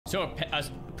So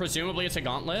presumably it's a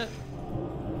gauntlet.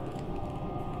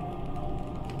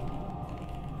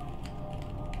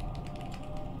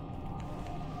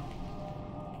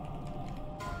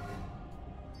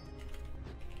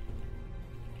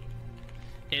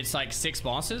 It's like 6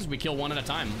 bosses. We kill one at a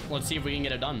time. Let's see if we can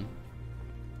get it done.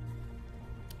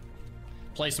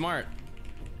 Play smart.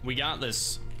 We got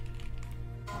this.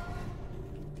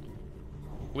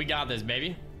 We got this,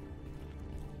 baby.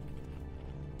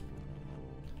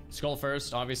 Skull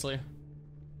first, obviously.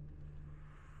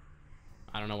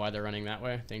 I don't know why they're running that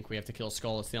way. I think we have to kill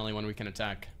Skull. It's the only one we can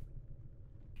attack.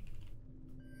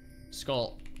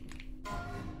 Skull.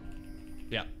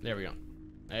 Yeah, there we go.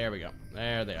 There we go.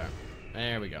 There they are.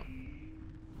 There we go.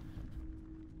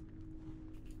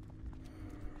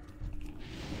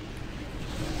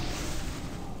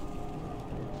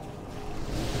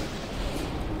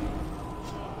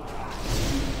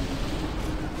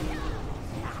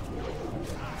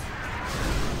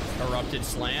 Erupted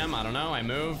slam. I don't know. I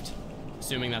moved.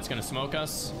 Assuming that's gonna smoke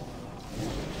us.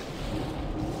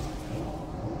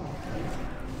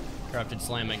 Corrupted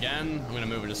slam again. I'm gonna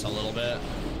move it just a little bit.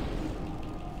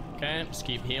 Okay, just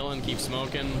keep healing, keep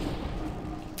smoking.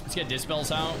 Let's get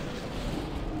dispels out.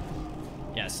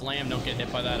 Yeah, slam, don't get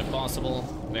hit by that if possible.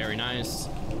 Very nice.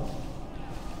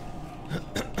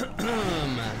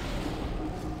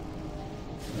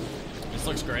 This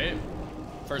looks great.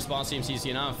 First boss seems easy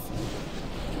enough.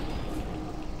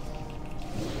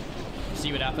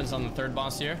 See what happens on the third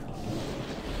boss here.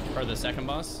 Or the second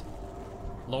boss.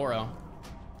 Loro.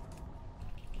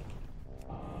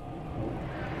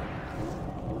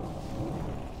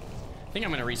 I think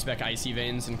I'm gonna respec Icy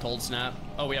Veins and Cold Snap.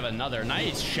 Oh, we have another.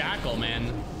 Nice shackle,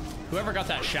 man. Whoever got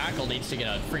that shackle needs to get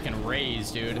a freaking raise,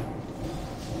 dude.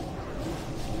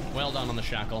 Well done on the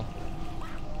shackle.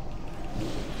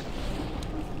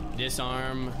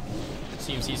 Disarm.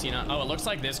 Seems easy enough. Oh, it looks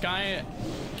like this guy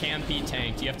can be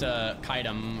tanked. You have to kite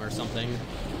him or something.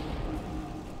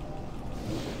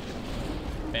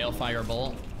 Balefire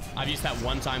Bolt. I've used that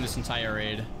one time this entire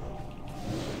raid.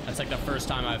 That's like the first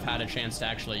time I've had a chance to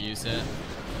actually use it.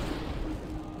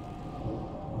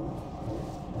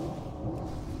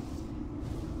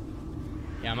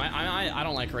 Yeah, I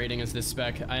don't like raiding as this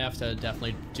spec. I have to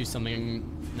definitely do something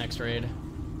next raid.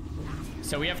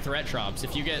 So we have threat drops.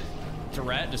 If you get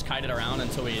threat, just kite it around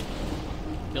until we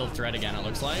build threat again, it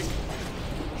looks like.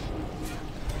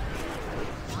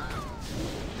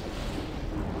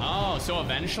 Oh, so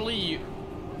eventually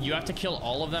you have to kill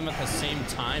all of them at the same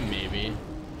time, maybe.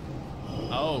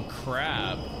 Oh,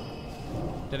 crap.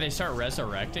 Did they start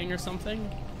resurrecting or something?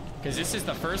 Because this is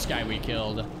the first guy we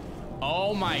killed.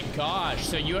 Oh my gosh,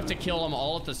 so you have to kill them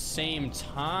all at the same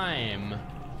time.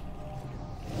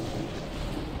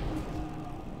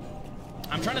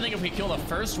 I'm trying to think if we kill the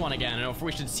first one again, and if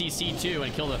we should CC two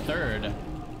and kill the third.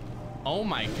 Oh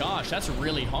my gosh, that's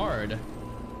really hard.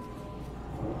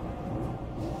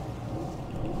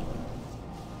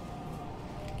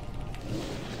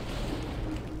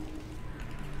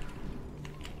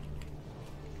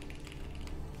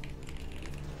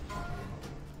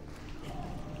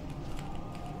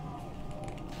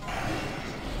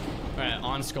 Alright,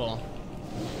 on Skull.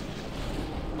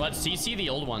 Let's CC the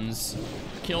old ones.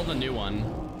 Kill the new one.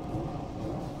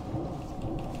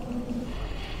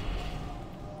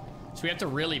 So we have to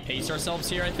really pace ourselves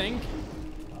here, I think.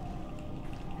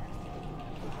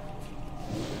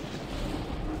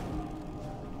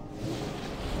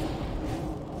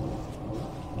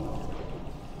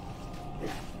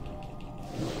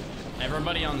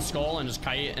 Everybody on Skull and just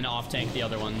kite and off tank the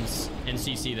other ones and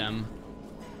CC them.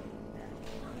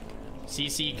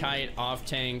 CC, kite, off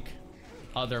tank,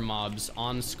 other mobs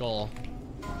on Skull.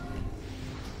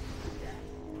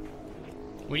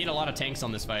 We need a lot of tanks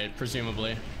on this fight,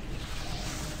 presumably.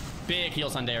 Big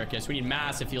heals on Dericus. We need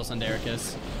massive heals on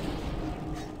Dericus.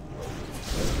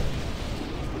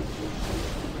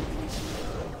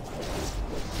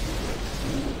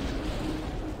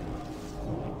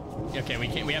 Okay, we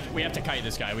can't. We have to kite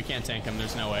this guy. We can't tank him.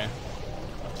 There's no way.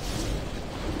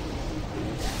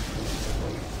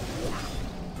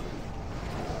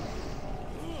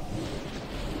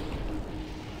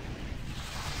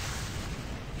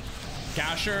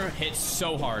 Gasher hits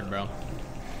so hard, bro.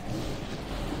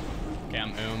 Okay,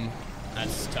 I'm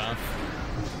That's tough.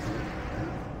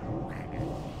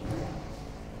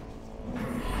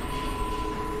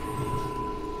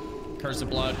 Curse of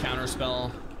Blood,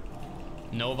 counterspell.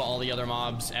 Nova all the other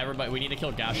mobs. Everybody, we need to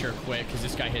kill Gasher quick because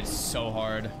this guy hits so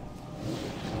hard.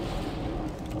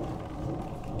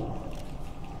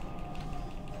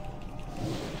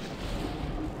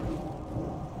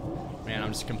 Man,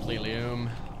 I'm just completely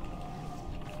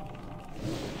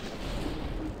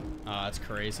Oh, that's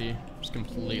crazy. Just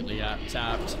completely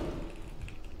tapped.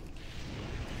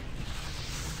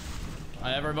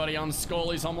 Everybody on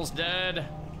Skull, he's almost dead.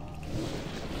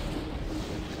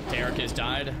 Derek has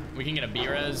died. We can get a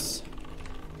B-res.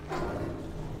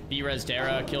 B-res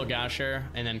Dara, kill Gasher,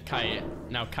 and then Kite.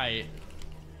 Now Kite.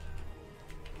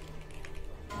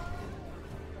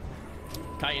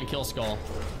 Kite and kill Skull.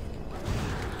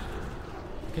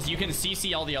 Because you can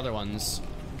CC all the other ones.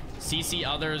 CC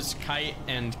others, Kite,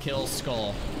 and kill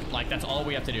Skull. Like, that's all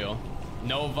we have to do.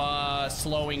 Nova,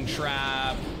 slowing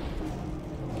trap.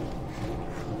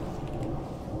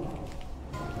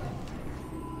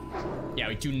 Yeah,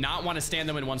 we do not want to stand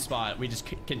them in one spot. We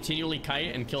just continually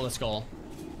Kite and kill the Skull.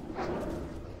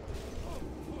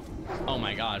 Oh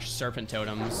my gosh, Serpent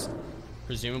Totems.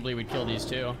 Presumably we'd kill these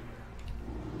too.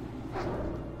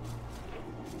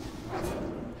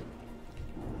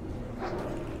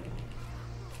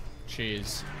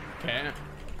 Jeez. Okay.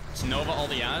 Let's Nova all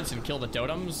the ads and kill the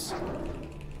totems.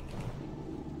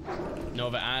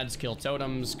 Nova ads, kill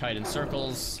totems, Kite in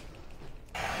circles.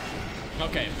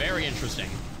 Okay, very interesting.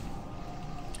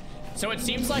 So it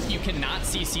seems like you cannot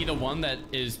CC the one that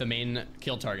is the main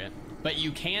kill target, but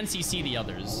you can CC the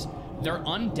others. They're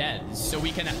undead, so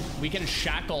we can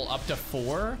shackle up to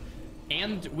 4,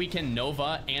 and we can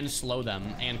Nova and slow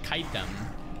them and Kite them.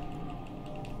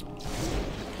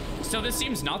 So this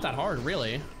seems not that hard,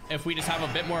 really. If we just have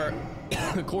a bit more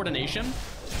coordination,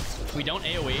 we don't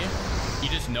AoE, you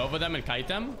just Nova them and Kite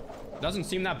them. Doesn't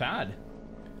seem that bad.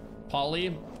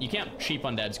 Polly, you can't cheap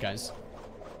undeads, guys.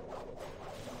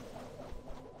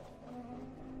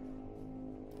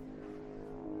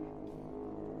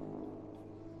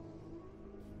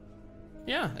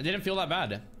 Yeah, it didn't feel that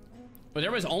bad. But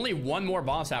there was only one more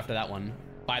boss after that one,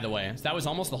 by the way. So that was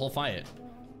almost the whole fight.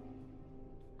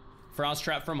 Frost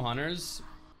Trap from Hunters.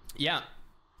 Yeah.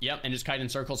 Yep, and just Kite in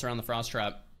circles around the Frost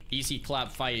Trap. Easy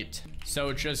clap fight.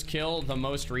 So just kill the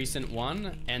most recent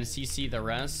one and CC the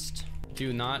rest.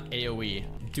 Do not AoE.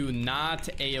 Do not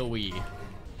AoE.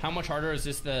 How much harder is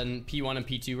this than P1 and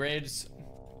P2 raids?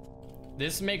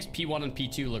 This makes P1 and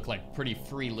P2 look like pretty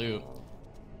free loot.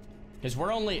 Because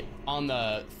we're only on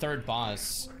the 3rd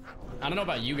boss. I don't know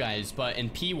about you guys, but in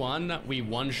P1, we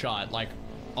one-shot like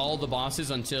all the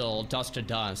bosses until Dust to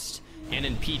Dust. And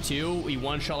in P2, we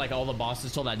one-shot like all the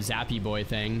bosses till that Zappy Boy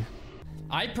thing.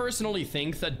 I personally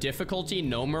think the difficulty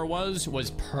Nomer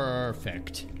was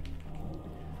perfect.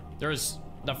 There's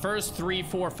the first 3,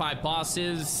 4, 5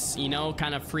 bosses, you know,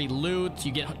 kind of free loot.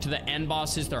 You get to the end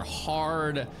bosses, they're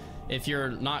hard. If you're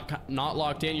not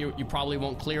locked in, you probably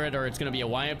won't clear it, or it's gonna be a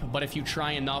wipe. But if you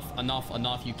try enough,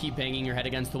 you keep banging your head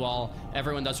against the wall,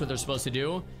 everyone does what they're supposed to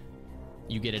do,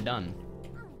 you get it done.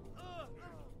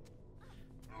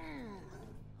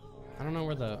 I don't know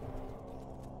where the...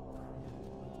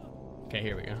 Okay,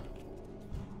 here we go.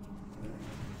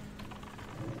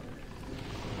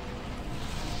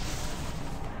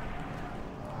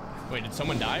 Wait, did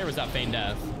someone die, or was that feigned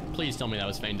death? Please tell me that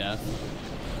was feigned death.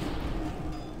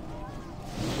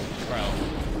 Bro.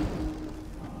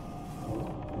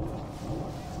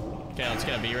 Okay, let's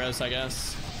get a B-res, I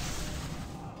guess.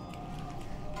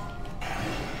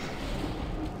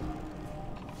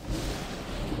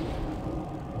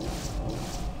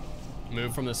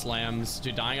 Move from the slams.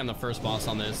 Dude, dying on the first boss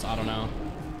on this, I don't know.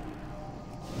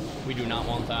 We do not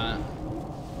want that.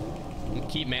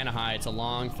 Keep mana high, it's a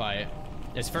long fight.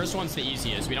 This first one's the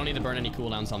easiest. We don't need to burn any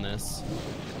cooldowns on this.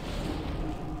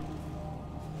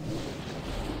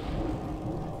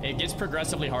 It gets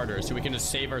progressively harder, so we can just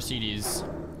save our CDs.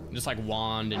 Just like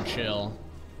wand and chill.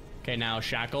 Okay, now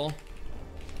shackle.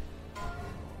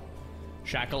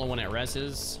 Shackle when it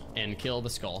reses, and kill the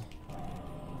skull.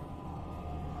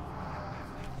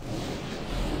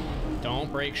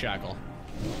 Don't break shackle.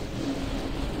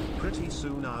 Pretty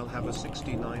soon I'll have a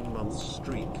 69-month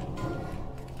streak.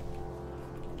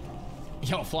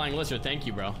 Yo, Flying Lizard, thank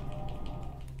you, bro.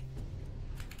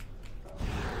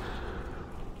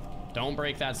 Don't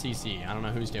break that CC. I don't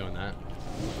know who's doing that.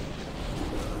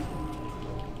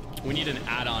 We need an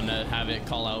add-on to have it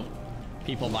call out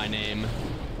people by name.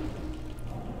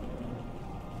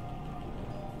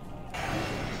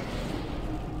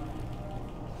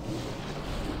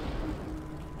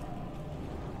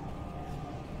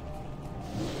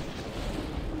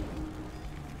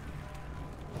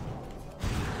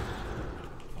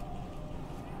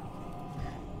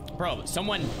 Bro,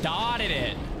 someone dotted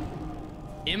it.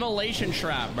 Immolation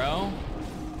trap, bro.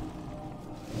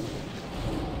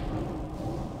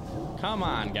 Come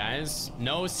on, guys.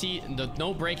 No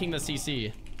breaking the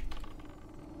CC.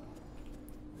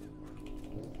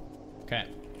 Okay.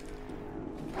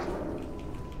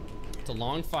 It's a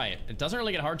long fight. It doesn't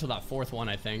really get hard till that fourth one,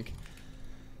 I think.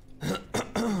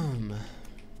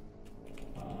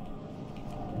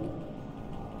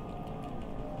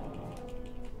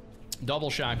 Double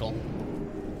shackle.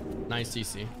 Nice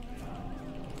CC.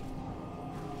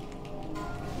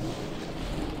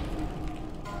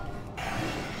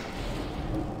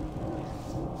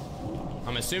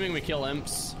 I'm assuming we kill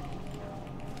imps.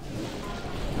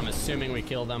 I'm assuming we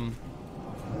kill them.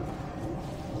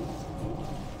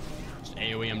 Just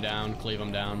AoE him down, cleave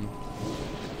him down.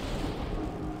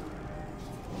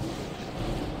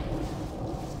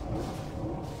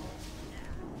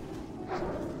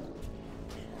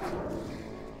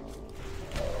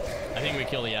 I think we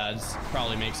kill the ads.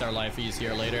 Probably makes our life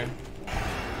easier later.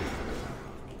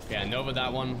 Yeah, Nova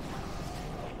that one.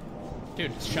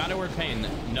 Dude, Shadow Word Pain.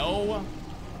 No.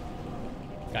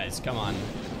 Guys, come on.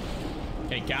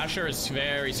 Okay, Gasher is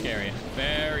very scary.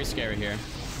 Very scary here.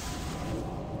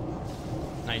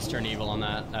 Nice turn evil on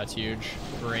that. That's huge.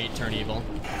 Great turn evil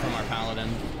from our paladin.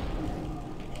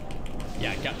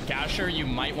 Yeah, Gasher, you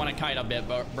might want to kite a bit,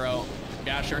 bro.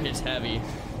 Gasher hits heavy.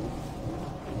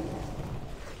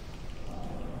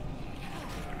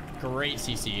 Great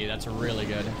CC. That's really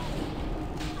good.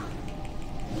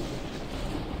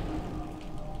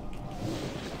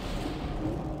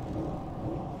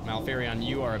 Malfurion,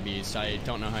 you are a beast. I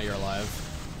don't know how you're alive.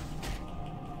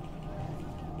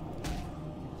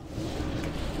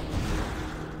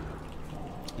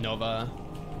 Nova,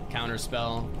 counter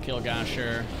spell, kill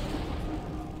Gasher.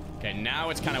 Okay, now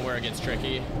it's kind of where it gets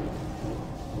tricky.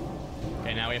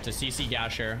 Okay, now we have to CC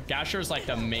Gasher. Gasher is like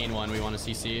the main one we want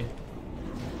to CC.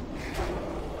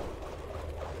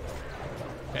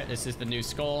 Okay, this is the new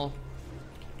skull.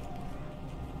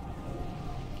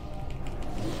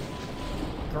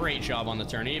 Great job on the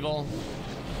turn evil.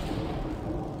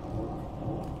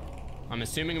 I'm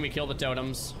assuming we kill the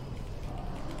totems.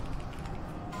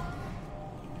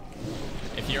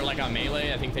 If you're like on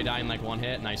melee, I think they die in like one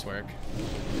hit. Nice work.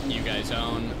 You guys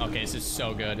own. Okay, this is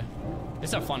so good.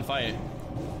 It's a fun fight.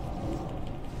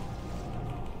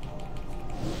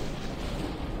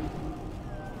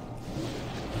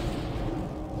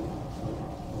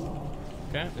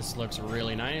 Okay, this looks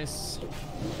really nice.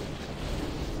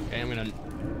 Okay, I'm gonna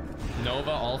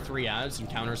Nova all three ads and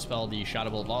counterspell the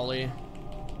Shadow Volley.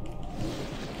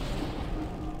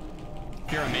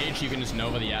 If you're a mage, you can just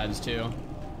Nova the ads too.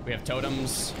 We have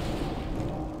totems.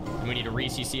 And we need to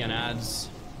re-CC on ads.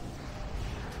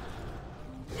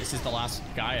 This is the last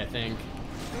guy, I think.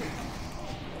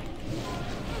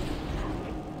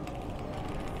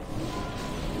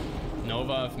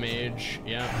 Nova if mage,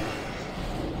 yeah.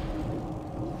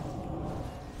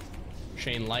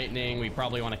 Chain Lightning, we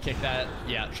probably want to kick that.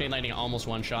 Yeah, Chain Lightning almost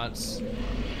one-shots.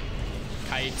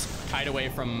 Kite away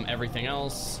from everything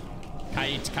else.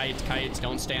 Kite,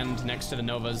 don't stand next to the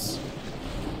Novas.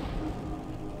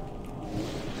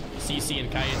 CC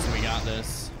and kites, and we got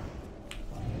this.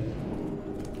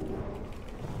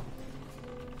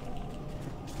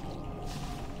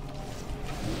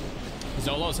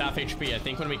 Zolo's half HP. I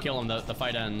think when we kill him, the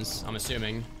fight ends, I'm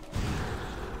assuming.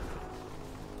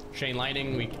 Chain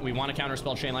Lightning, we want to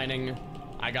counterspell Chain Lightning.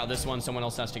 I got this one, someone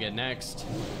else has to get next.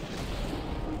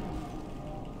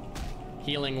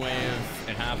 Healing Wave,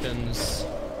 it happens.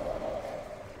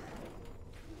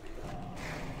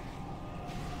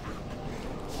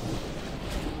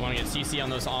 We want to get CC on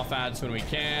those off ads when we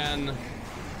can.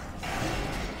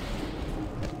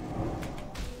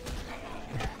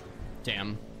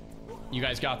 Damn. You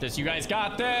guys got this. You guys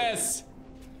got this.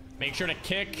 Make sure to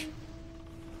kick.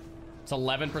 It's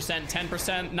 11%,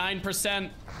 10%, 9%.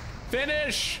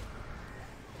 Finish.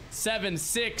 7,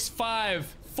 6,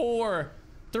 5, 4,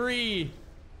 3.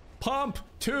 Pump.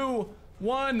 2,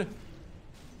 1. Did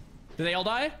they all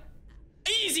die?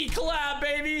 Easy collab,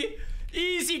 baby.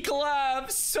 Easy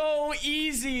collab. So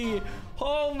easy.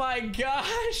 Oh my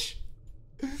gosh.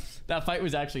 That fight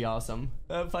was actually awesome.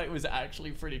 That fight was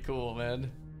actually pretty cool,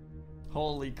 man.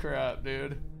 Holy crap,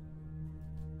 dude.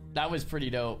 That was pretty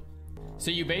dope.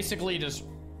 So you basically just,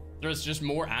 there's just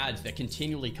more ads that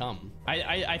continually come.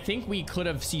 I think we could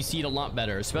have CC'd a lot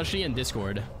better, especially in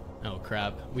Discord. Oh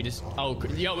crap. We just, oh,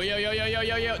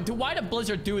 yo. Dude, why did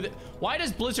Blizzard do that? Why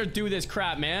does Blizzard do this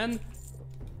crap, man?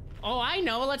 Oh, I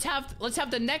know. Let's have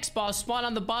the next boss spawn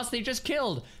on the boss they just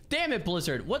killed. Damn it,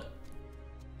 Blizzard. What?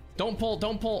 Don't pull,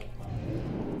 don't pull.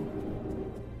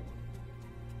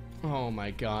 Oh my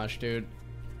gosh, dude.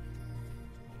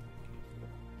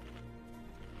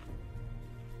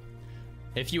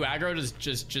 If you aggro,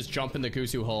 just jump in the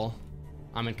Kusu hole.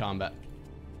 I'm in combat.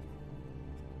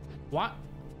 What?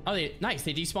 Oh, nice.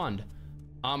 They despawned.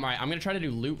 All right, I'm gonna try to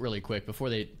do loot really quick before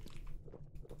they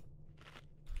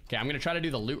Okay, I'm gonna try to do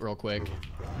the loot real quick.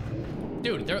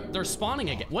 Dude, they're spawning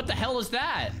again. What the hell is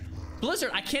that?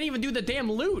 Blizzard, I can't even do the damn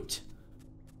loot.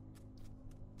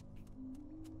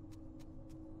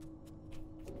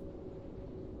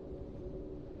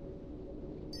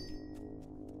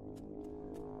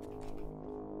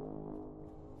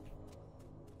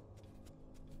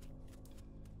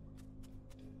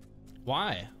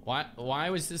 Why? Why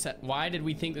was this? Why did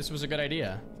we think this was a good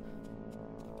idea?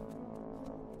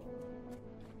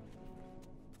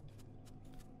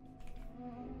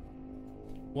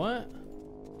 What?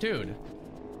 Dude.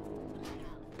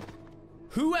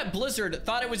 Who at Blizzard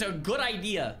thought it was a good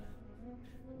idea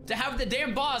to have the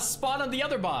damn boss spawn on the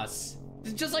other boss?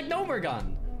 It's just like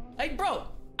Nomergon. Like, bro,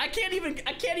 I can't even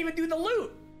do the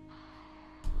loot.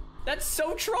 That's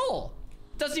so troll.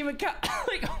 Doesn't even count.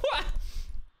 Like, what?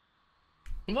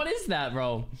 What is that, bro?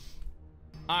 All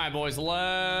right, boys,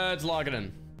 let's log it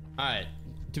in. All right,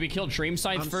 do we kill Dream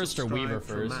Scythe first or Weaver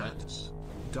first?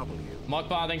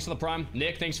 Mukba, thanks for the prime.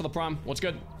 Nick, thanks for the prime. What's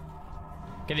good?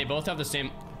 Okay, they both have the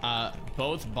same.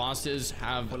 Both bosses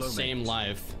have the same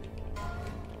life.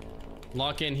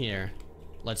 Lock in here.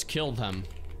 Let's kill them.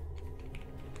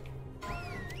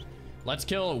 Let's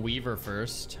kill Weaver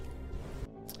first.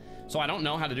 So I don't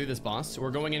know how to do this boss.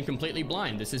 We're going in completely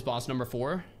blind. This is boss number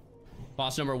 4.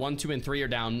 Boss number 1, 2, and 3 are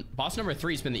down. Boss number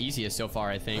 3 has been the easiest so far,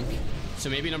 I think. So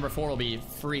maybe number 4 will be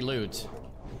free loot.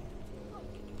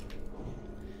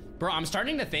 Bro, I'm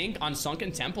starting to think on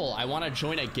Sunken Temple, I want to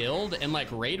join a guild and like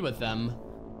raid with them.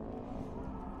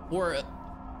 Or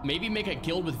maybe make a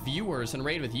guild with viewers and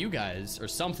raid with you guys or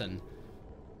something.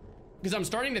 Because I'm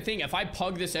starting to think if I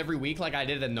pug this every week like I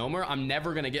did at Nomer, I'm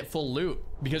never going to get full loot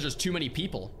because there's too many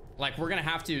people. Like, we're going to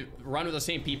have to run with the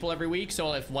same people every week.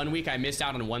 So if one week I missed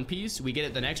out on one piece, we get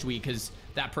it the next week because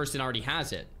that person already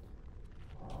has it.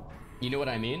 You know what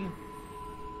I mean?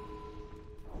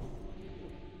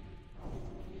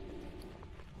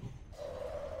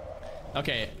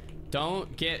 Okay,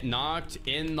 don't get knocked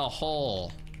in the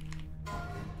hole.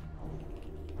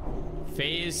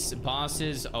 Face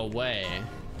bosses away.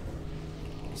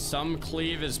 Some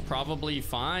cleave is probably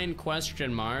fine,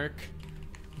 question mark.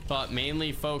 But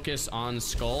mainly focus on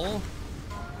skull.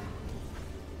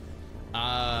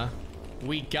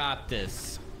 We got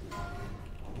this.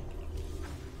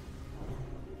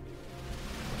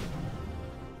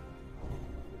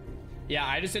 Yeah,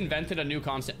 I just invented a new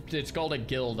concept. It's called a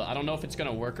guild. I don't know if it's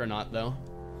gonna work or not, though.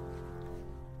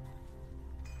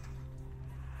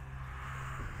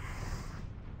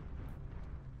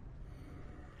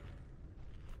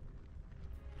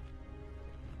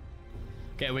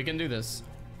 Okay, we can do this.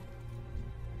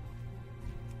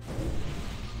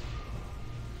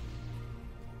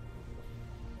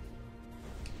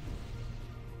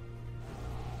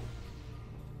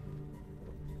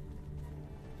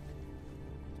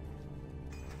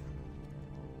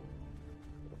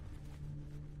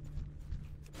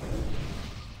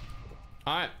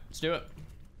 All right, let's do it.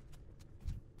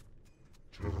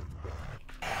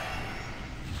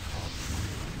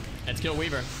 Let's kill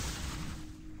Weaver.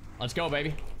 Let's go,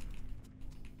 baby.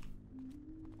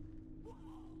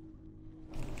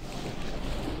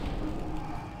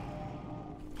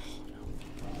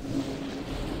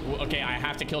 Okay, I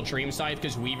have to kill Dream Scythe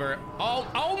because Weaver.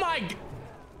 Oh my!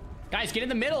 Guys, get in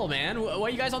the middle, man. Why are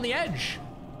you guys on the edge?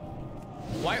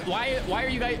 Why are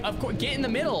you guys? Of course, get in the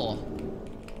middle.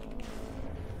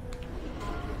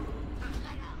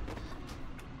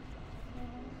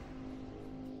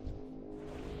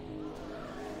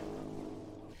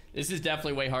 This is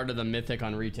definitely way harder than Mythic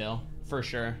on retail, for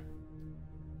sure.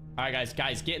 All right,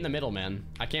 guys, get in the middle, man.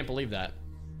 I can't believe that.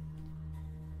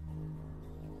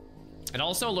 It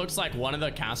also looks like one of the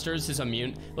casters is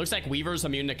immune. Looks like Weaver's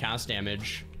immune to cast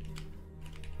damage.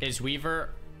 Is Weaver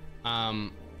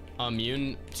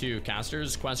immune to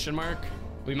casters? Question mark.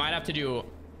 We might have to do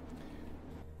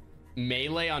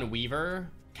melee on Weaver,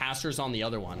 casters on the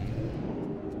other one,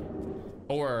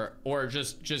 or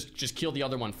just kill the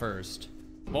other one first.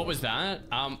 What was that?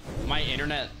 My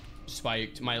internet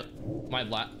spiked.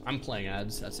 I'm playing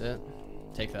ads. That's it.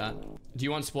 Take that. Do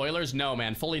you want spoilers? No,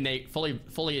 man. Fully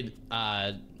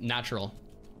natural.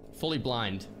 Fully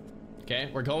blind. Okay,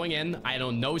 we're going in. I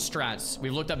don't know strats.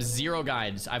 We've looked up 0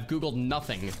 guides. I've Googled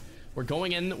nothing. We're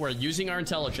going in. We're using our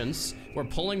intelligence. We're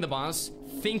pulling the boss,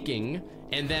 thinking,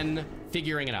 and then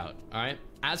figuring it out. All right,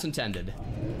 as intended.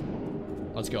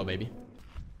 Let's go, baby.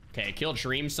 Okay, kill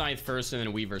Dream Scythe first and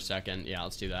then Weaver second. Yeah,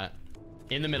 let's do that.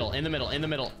 In the middle, in the middle, in the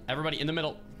middle. Everybody in the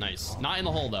middle. Nice. Not in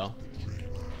the hole, though.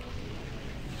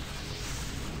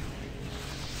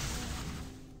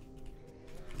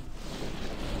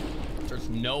 There's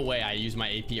no way I use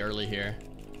my AP early here.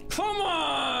 Come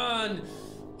on!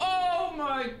 Oh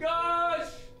my gosh!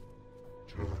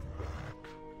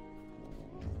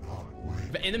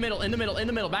 In the middle, in the middle, in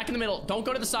the middle, back in the middle. Don't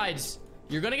go to the sides.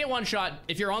 You're gonna get one shot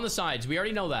if you're on the sides. We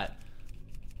already know that.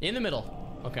 In the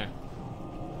middle. Okay.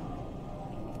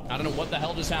 I don't know what the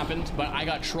hell just happened, but I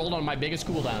got trolled on my biggest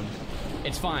cooldown.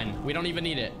 It's fine. We don't even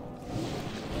need it.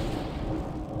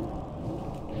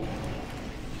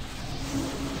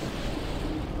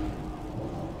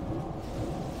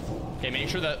 Okay, make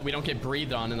sure that we don't get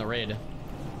breathed on in the raid.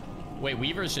 Wait,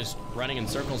 Weaver's just running in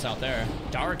circles out there.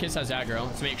 Darkus has aggro.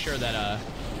 Let's make sure that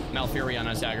Malfurion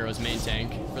has aggro as main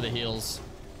tank for the heals.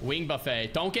 Wing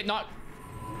buffet. Don't get knocked.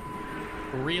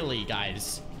 Really,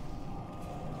 guys?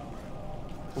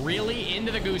 Really?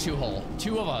 Into the Gusu hole.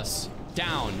 2 of us.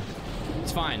 Down.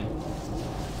 It's fine.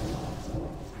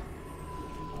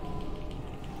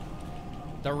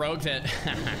 The rogue that...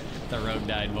 The rogue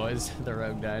died, boys. The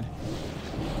rogue died.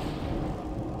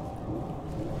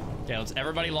 Okay, let's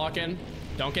everybody lock in.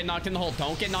 Don't get knocked in the hole.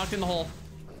 Don't get knocked in the hole.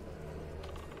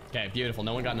 Okay, beautiful.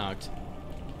 No one got knocked.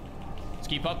 Let's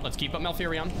keep up. Let's keep up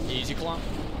Malfurion. Easy claw.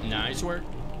 Nice work.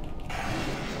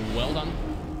 Well done.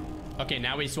 Okay,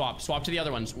 now we swap. Swap to the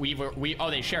other ones. Oh,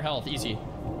 they share health. Easy.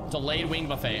 Delayed wing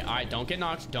buffet. All right, don't get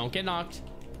knocked. Don't get knocked.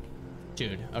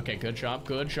 Dude. Okay, good job.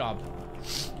 Good job.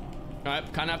 All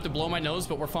right, kind of have to blow my nose,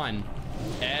 but we're fine.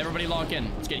 Everybody lock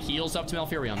in. Let's get heals up to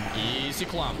Malfurion. Easy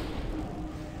claw.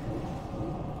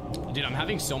 Dude, I'm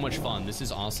having so much fun. This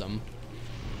is awesome.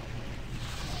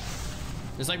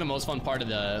 It's like the most fun part of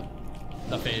the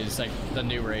phase, like the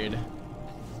new raid.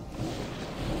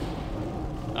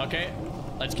 Okay,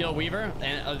 let's kill Weaver.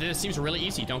 And this seems really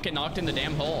easy. Don't get knocked in the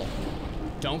damn hole.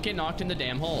 Don't get knocked in the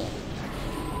damn hole.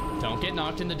 Don't get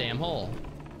knocked in the damn hole.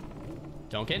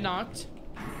 Don't get knocked.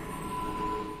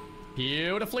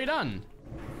 Beautifully done.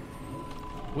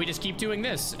 We just keep doing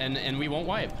this and we won't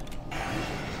wipe.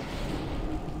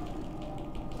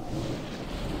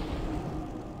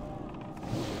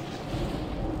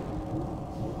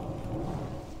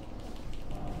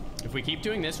 If we keep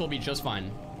doing this, we'll be just fine.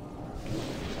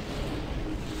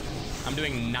 I'm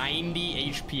doing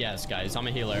 90 HPS, guys. I'm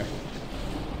a healer.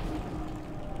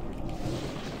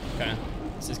 Okay,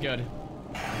 this is good.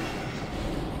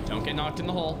 Don't get knocked in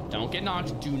the hole. Don't get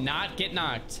knocked. Do not get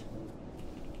knocked.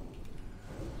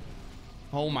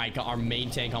 Oh my god, our main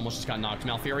tank almost just got knocked.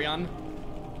 Malfurion,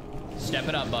 step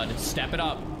it up, bud. Step it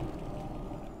up.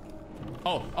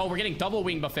 Oh, we're getting double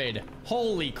wing buffeted.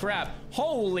 Holy crap.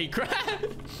 Holy crap.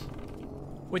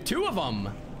 With 2 of them.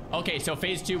 Okay, so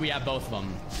phase 2, we have both of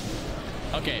them.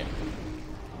 Okay.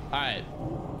 All right.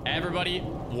 Everybody,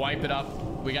 wipe it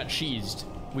up. We got cheesed.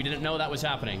 We didn't know that was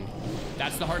happening.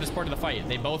 That's the hardest part of the fight.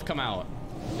 They both come out.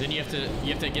 Then you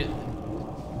have to get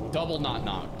double not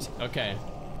knocked. Okay.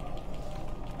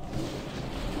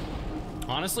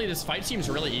 Honestly, this fight seems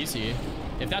really easy.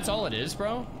 If that's all it is,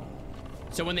 bro.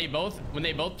 So when they both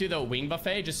do the wing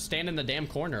buffet, just stand in the damn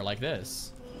corner like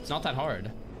this. It's not that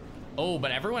hard. Oh,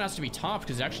 but everyone has to be topped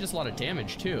because it actually does a lot of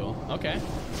damage too. Okay.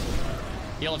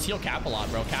 Yeah, let's heal Capalot,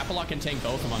 bro. Capalot can tank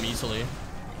both of them easily.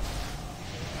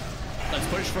 Let's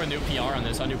push for a new PR on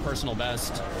this, a new personal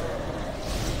best.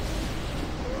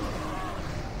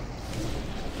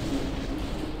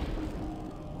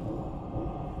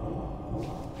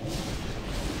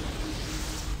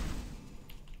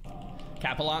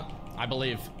 Capalot, I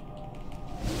believe.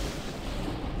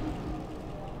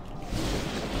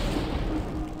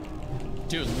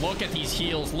 Dude, look at these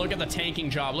heals. Look at the tanking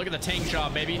job. Look at the tank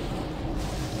job, baby.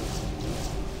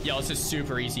 Yo, this is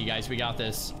super easy, guys. We got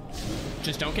this.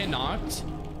 Just don't get knocked.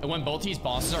 And when both these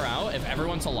bosses are out, if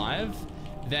everyone's alive,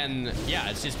 then yeah,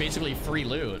 it's just basically free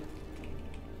loot.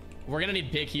 We're gonna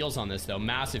need big heals on this though.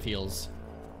 Massive heals.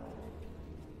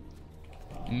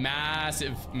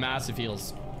 Massive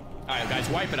heals. All right, guys,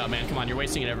 wipe it up, man. Come on, you're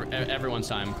wasting everyone's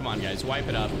time. Come on, guys, wipe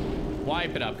it up.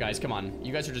 Wipe it up, guys. Come on.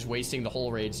 You guys are just wasting the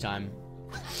whole raid's time.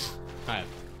 All right.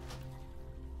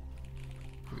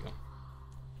 Here we go.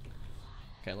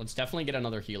 Okay, let's definitely get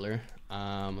another healer.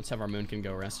 Let's have our Moonkin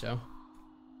go resto.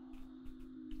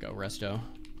 Go resto.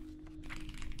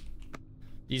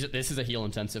 This is a heal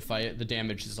intensive fight. The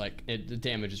damage is like the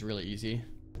damage is really easy.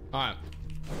 All right.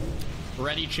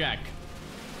 Ready, check.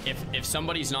 If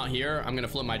somebody's not here, I'm gonna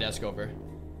flip my desk over.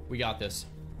 We got this.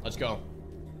 Let's go.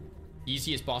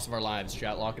 Easiest boss of our lives,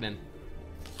 chat. Lock it in.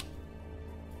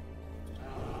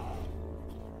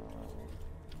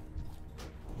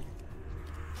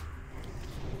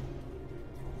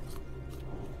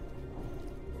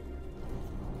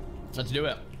 Let's do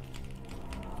it.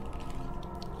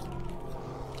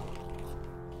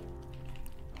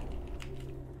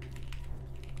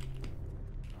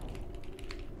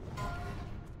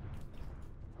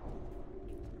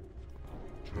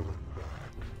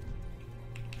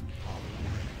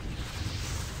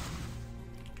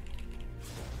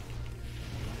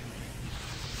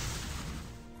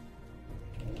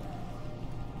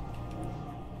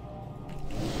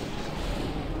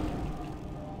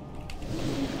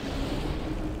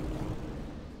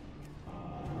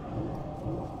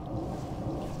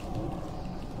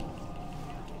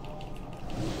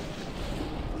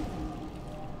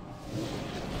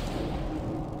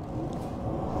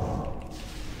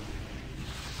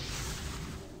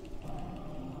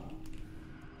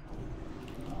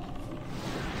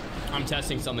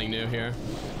 testing something new here.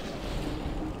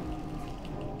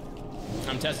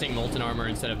 I'm testing Molten Armor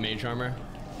instead of Mage Armor.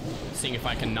 Seeing if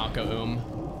I can not go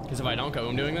Because if I don't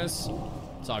go doing this,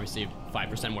 it's obviously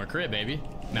 5% more crit, baby.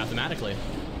 Mathematically.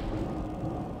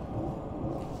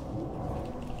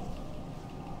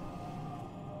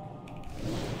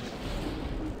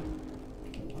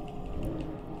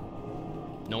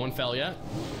 No one fell yet.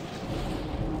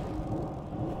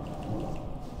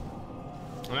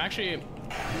 I'm actually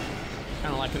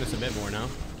kind of liking this a bit more now.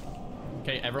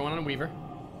 Okay, everyone on a Weaver.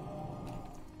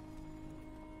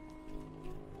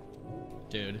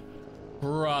 Dude.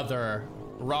 Brother.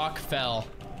 Rock fell.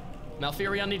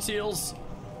 Malfurion needs heals.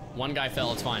 One guy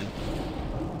fell, it's fine.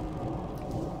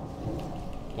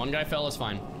 One guy fell, it's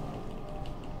fine.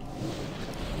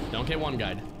 Don't get one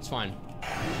guide, it's fine.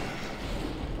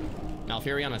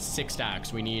 Malfurion has 6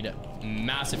 stacks. We need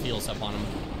massive heals up on him.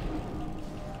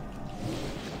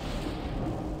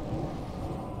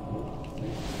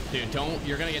 Dude,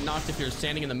 you're gonna get knocked if you're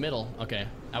standing in the middle. Okay,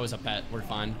 that was a pet, we're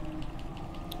fine.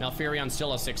 Malfurion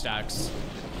still has 6 stacks.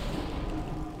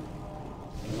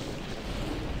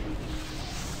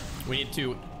 We need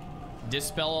to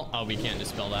dispel. Oh, we can't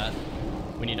dispel that.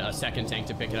 We need a second tank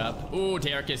to pick it up. Ooh,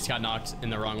 Tearchus got knocked in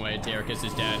the wrong way. Tearchus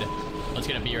is dead. Let's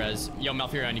get a B-res. Yo,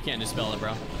 Malfurion, you can't dispel it,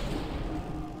 bro.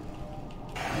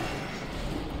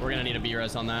 We're gonna need a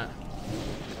B-res on that.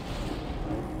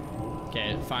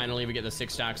 Okay, finally we get the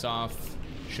 6 stacks off.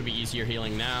 Should be easier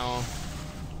healing now.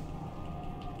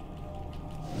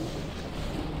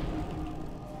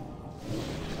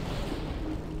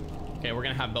 Okay, we're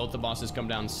gonna have both the bosses come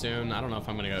down soon. I don't know if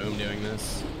I'm gonna go doing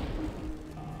this.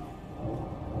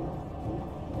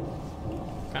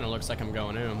 Kind of looks like I'm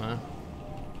going huh?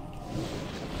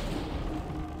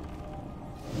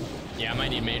 Yeah, I might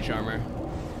need mage armor.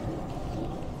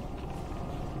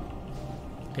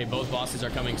 Okay, both bosses are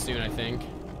coming soon, I think.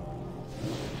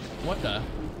 What the?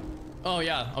 Oh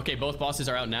yeah, okay, both bosses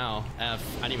are out now. F,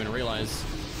 I didn't even realize.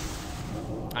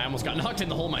 I almost got knocked in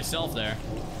the hole myself there.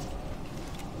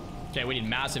 Okay, we need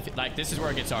massive, like, this is where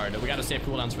it gets hard. We gotta save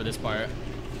cooldowns for this part.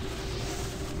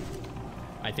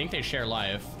 I think they share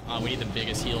life. We need the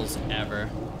biggest heals ever.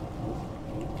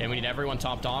 Okay, we need everyone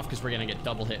topped off because we're gonna get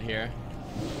double hit here.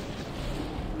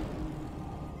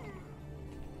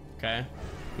 Okay.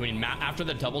 We need after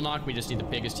the double knock, we just need the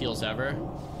biggest heals ever.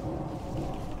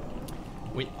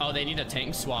 Oh, they need a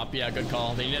tank swap. Yeah, good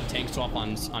call. They need a tank swap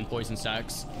on poison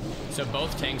stacks. So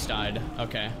both tanks died.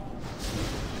 Okay.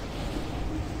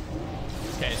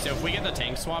 Okay, so if we get the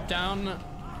tank swap down,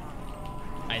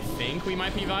 I think we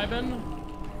might be vibing.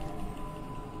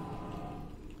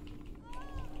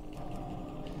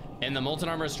 And the Molten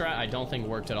Armor strat, I don't think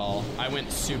worked at all. I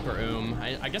went super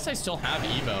I guess I still have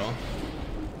Evo.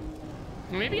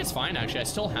 Maybe it's fine, actually. I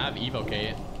still have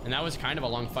Evocate. And that was kind of a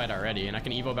long fight already. And I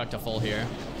can Evo back to full here.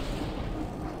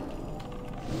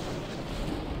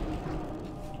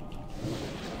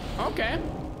 Okay.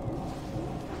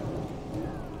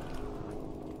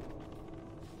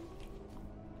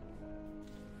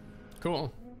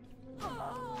 Cool.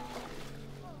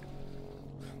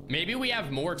 Maybe we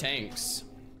have more tanks.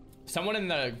 Someone in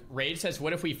the raid says,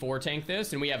 what if we 4-tank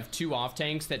this and we have 2 off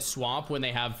tanks that swap when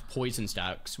they have poison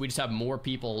stacks? We just have more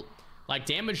people. Like,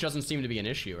 damage doesn't seem to be an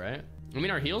issue, right? I mean,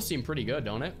 our heals seem pretty good,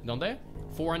 don't they?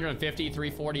 450,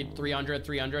 340, 300,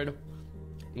 300,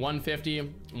 150,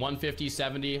 150,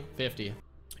 70, 50.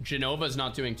 Genova's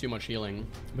not doing too much healing,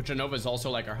 but Genova's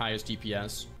also like our highest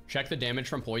DPS. Check the damage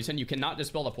from poison. You cannot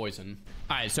dispel the poison.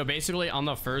 All right, so basically on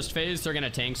the first phase, they're gonna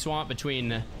tank swap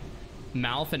between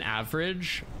Mouth and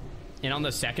Average. And on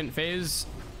the second phase,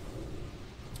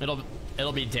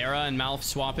 it'll be Dara and Mouth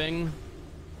swapping.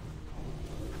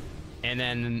 And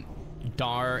then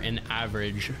Dar and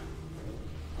Average.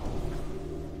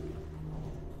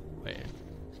 Wait.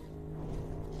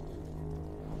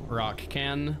 Rock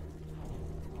can.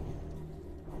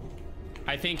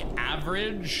 I think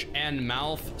Average and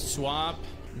Mouth swap.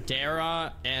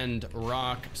 Dara and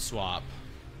Rock swap.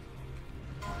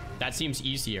 That seems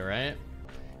easier, right?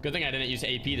 Good thing I didn't use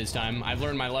AP this time. I've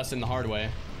learned my lesson the hard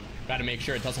way. Gotta make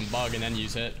sure it doesn't bug and then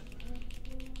use it.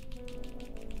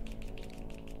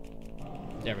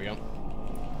 There we go.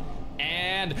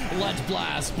 And let's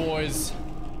blast, boys.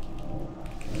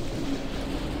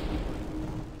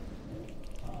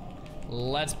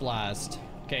 Let's blast.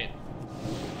 Okay.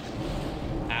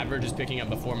 Average is picking up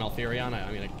before Malfurion.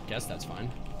 I mean, I guess that's fine.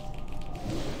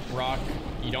 Rock,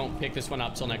 you don't pick this one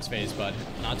up till next phase, bud.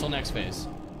 Not till next phase.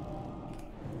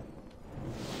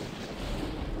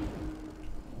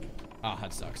 Ah,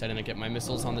 that sucks. I didn't get my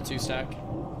missiles on the 2 stack.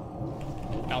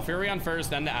 Malfurion first,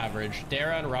 then the average.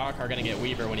 Dara and Rock are gonna get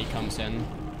Weaver when he comes in.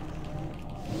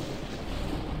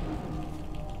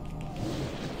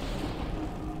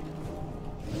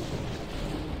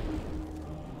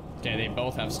 Okay, they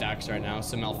both have stacks right now,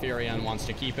 so Malfurion wants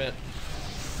to keep it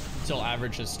until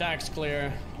average's stacks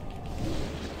clear.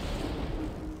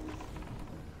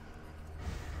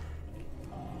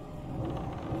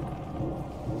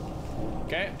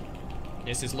 Okay.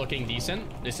 This is looking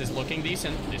decent. This is looking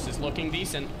decent. This is looking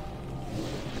decent.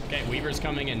 Okay, Weaver's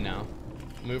coming in now.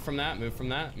 Move from that, move from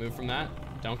that, move from that.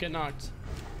 Don't get knocked.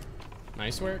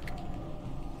 Nice work.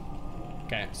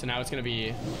 Okay, so now it's gonna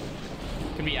be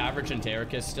average and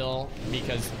Terracus still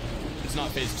because it's not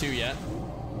phase 2 yet.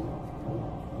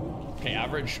 Okay,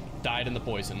 average died in the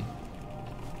poison.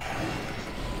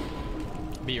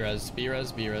 B-res,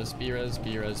 B-res, B-res, B-res,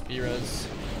 B-res, B-res.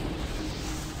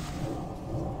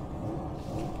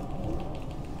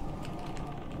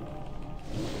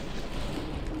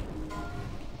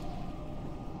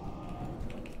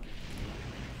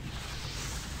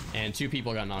 And 2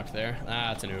 people got knocked there.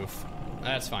 That's an oof.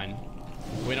 That's fine.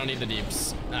 We don't need the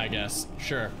deeps, I guess.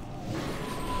 Sure.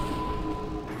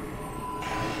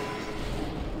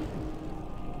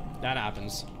 That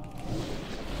happens.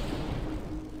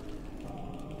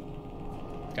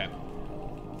 Okay.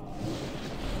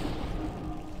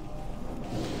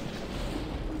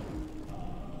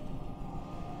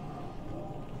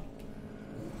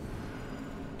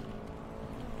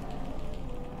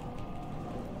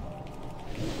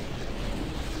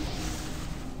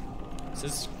 This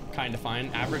is kind of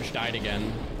fine. Average died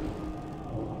again.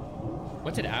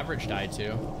 What did average die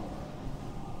to?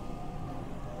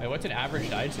 Wait, what did average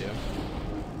die to?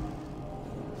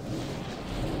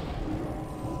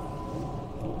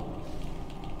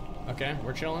 Okay,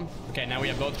 we're chilling. Okay, now we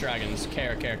have both dragons.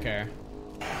 Care. Care.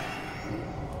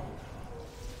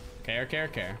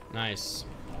 Nice.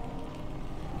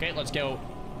 Okay, let's go.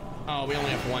 Oh, we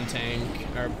only have one tank,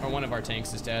 or one of our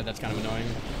tanks is dead. That's kind of annoying.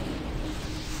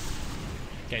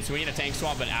 Okay, so we need a tank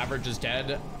swap, but average is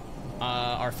dead.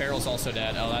 Our Feral's also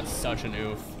dead. Oh, that's such an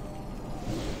oof.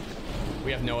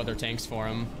 We have no other tanks for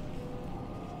him.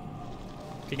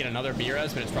 Could get another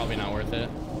B-res, but it's probably not worth it.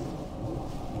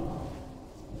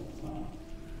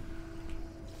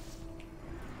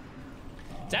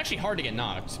 It's actually hard to get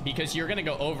knocked because you're gonna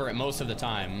go over it most of the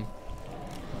time.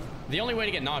 The only way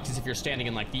to get knocked is if you're standing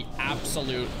in like the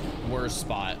absolute worst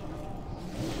spot.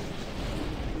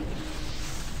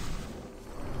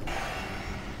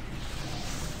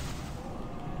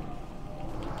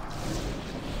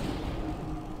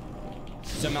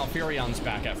 So Malfurion's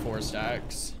back at 4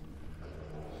 stacks.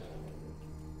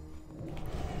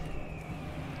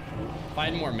 If I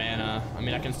had more mana, I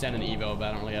mean, I can stand an Evo, but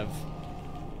I don't really have...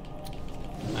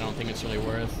 I don't think it's really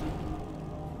worth.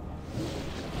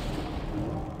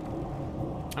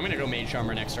 I'm gonna go Mage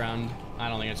Armor next round. I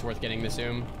don't think it's worth getting the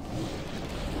Zoom.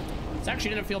 This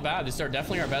actually didn't feel bad. This is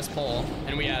definitely our best pull.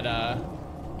 And we had a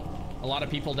lot of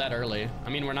people dead early.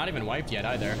 I mean, we're not even wiped yet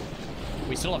either.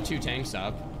 We still have 2 tanks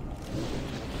up.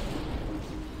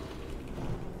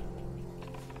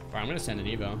 Alright, I'm gonna send an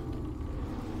Evo.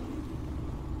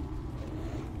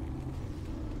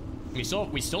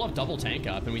 We still have double tank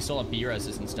up, and we still have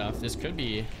B-reses and stuff. This could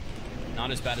be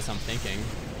not as bad as I'm thinking.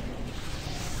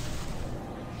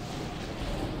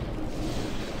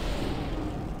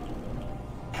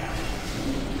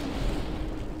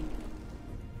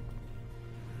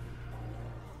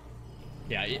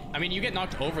 Yeah, I mean, you get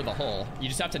knocked over the hole. You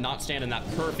just have to not stand in that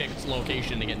perfect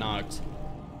location to get knocked.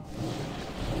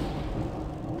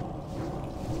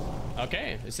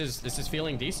 Okay, this is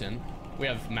feeling decent. We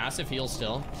have massive heals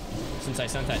still, since I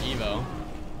sent that Evo.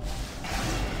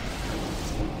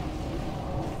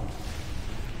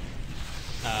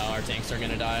 Our tanks are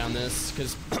gonna die on this,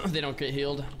 because they don't get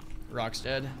healed. Rock's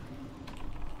dead.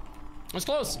 It was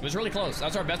close, it was really close. That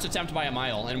was our best attempt by a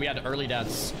mile, and we had early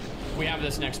deaths. We have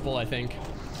this next pull, I think.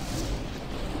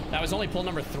 That was only pull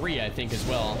number 3, I think, as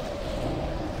well.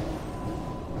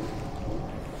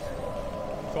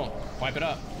 Cool, wipe it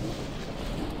up.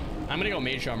 I'm gonna go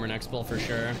Mage Armor next pull for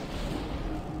sure.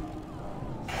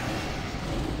 I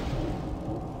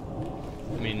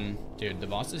mean, dude, the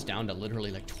boss is down to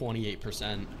literally like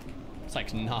 28%. It's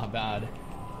like not bad.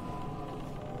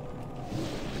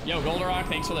 Yo, Goldarock,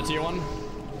 thanks for the tier 1.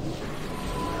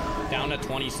 Down to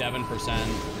 27%.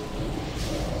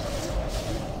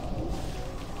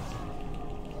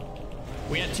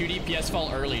 We had 2 DPS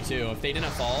fall early too. If they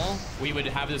didn't fall, we would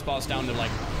have this boss down to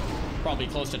like probably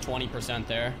close to 20%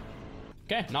 there.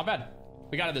 Okay, not bad.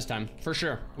 We got it this time, for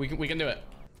sure. We can do it.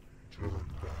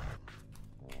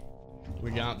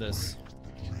 We got this.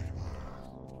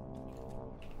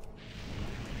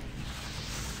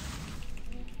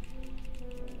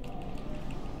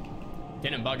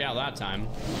 Didn't bug out that time.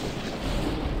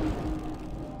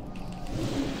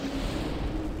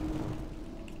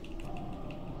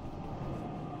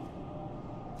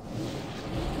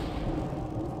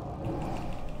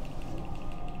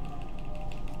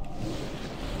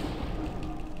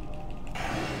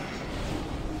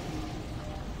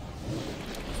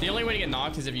 The only way to get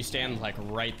knocked is if you stand like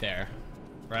right there,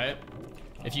 right?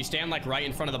 If you stand like right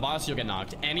in front of the boss, you'll get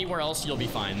knocked. Anywhere else, you'll be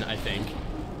fine, I think.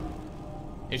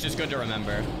 It's just good to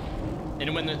remember.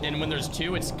 And when there's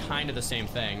two, it's kind of the same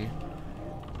thing.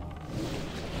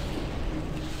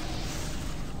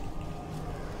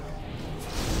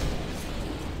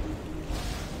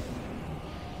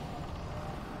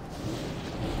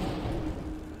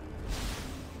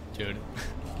 Dude.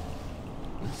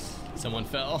 Someone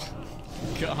fell.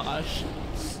 Gosh.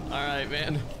 All right,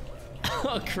 man.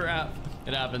 Oh, crap.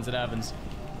 It happens, it happens.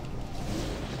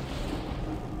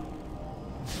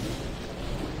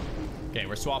 Okay,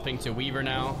 we're swapping to Weaver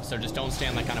now, so just don't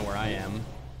stand like kind of where I am.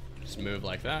 Just move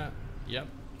like that. Yep.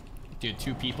 Dude,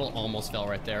 2 people almost fell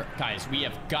right there. Guys, we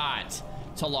have got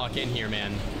to lock in here,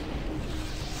 man.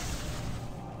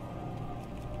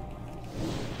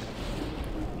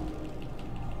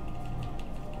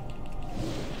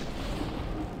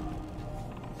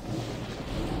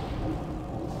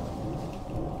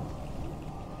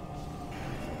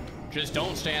 Just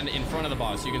don't stand in front of the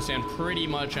boss. You can stand pretty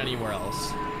much anywhere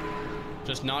else.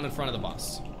 Just not in front of the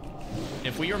boss.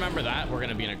 If we remember that, we're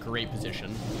gonna be in a great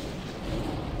position.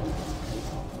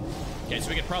 Okay, so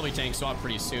we could probably tank swap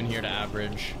pretty soon here to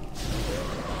average.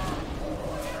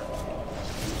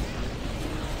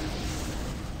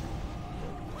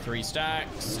 Three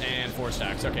stacks and 4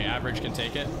 stacks. Okay, average can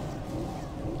take it.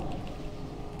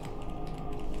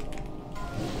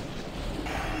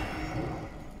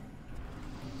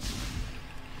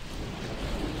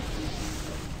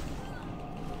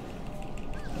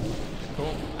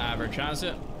 Cool, average has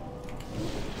it.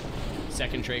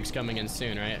 Second trake's coming in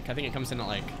soon, right? I think it comes in at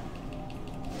like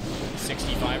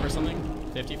 65 or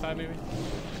something. 55 maybe.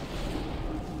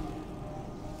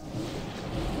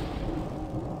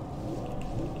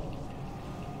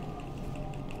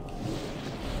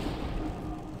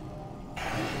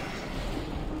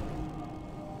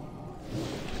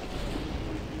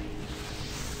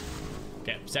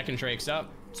 Okay, second trake's up.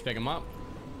 Let's pick him up.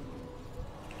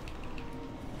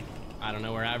 I don't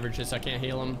know where average is. I can't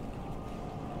heal him.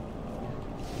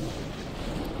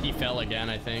 He fell again,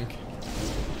 I think.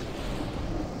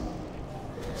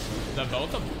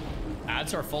 Both of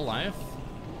ads are full life.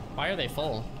 Why are they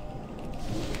full?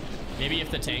 Maybe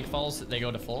if the tank falls, they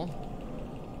go to full.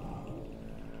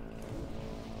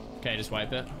 Okay, just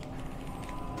wipe it.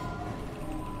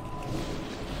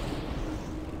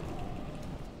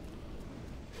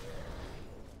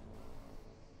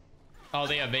 Oh,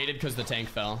 they evaded because the tank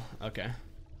fell. Okay.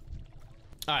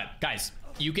 All right, guys.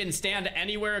 You can stand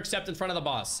anywhere except in front of the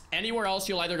boss. Anywhere else,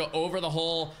 you'll either go over the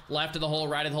hole, left of the hole,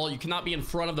 right of the hole. You cannot be in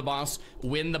front of the boss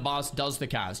when the boss does the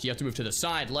cast. You have to move to the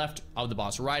side, left of the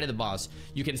boss, right of the boss.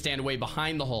 You can stand way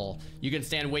behind the hole. You can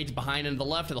stand way behind into the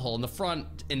left of the hole, in the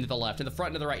front into the left, in the front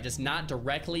into the right, just not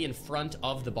directly in front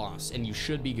of the boss, and you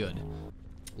should be good.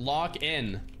 Lock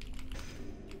in.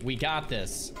 We got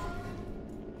this.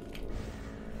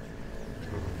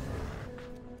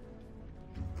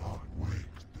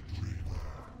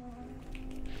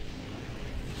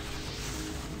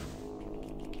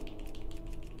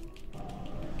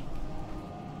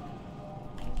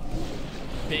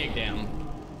 Big damn.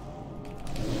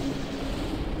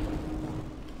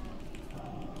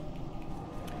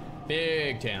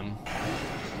 Big damn.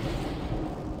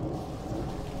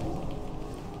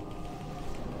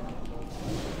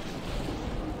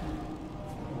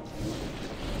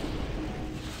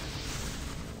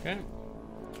 Okay.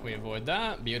 We avoid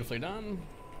that. Beautifully done.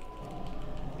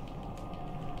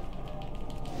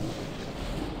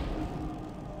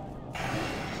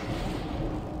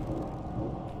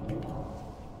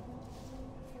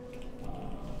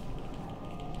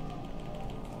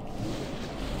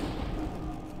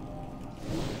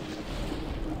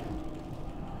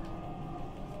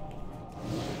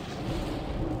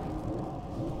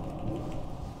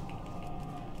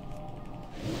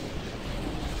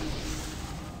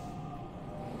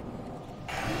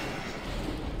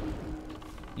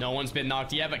 No one's been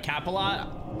knocked yet, but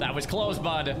Capalot, that was close,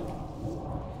 bud.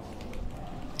 All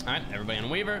right, everybody on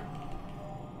Weaver.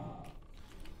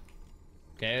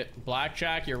 Okay,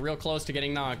 Blackjack, you're real close to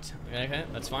getting knocked. Okay,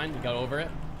 that's fine, you got over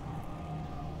it.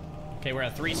 Okay, we're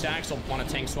at 3 stacks. We'll want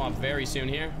to tank swap very soon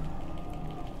here.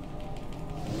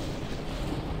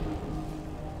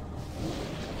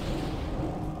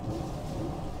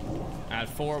 At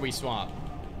 4, we swap.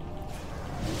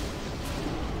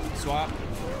 Swap.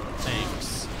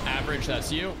 Tanks. Average,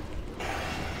 that's you.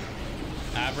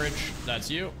 Average,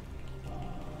 that's you.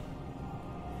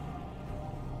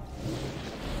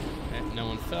 Okay, no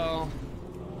one fell.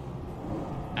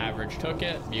 Average took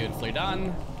it. Beautifully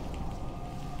done.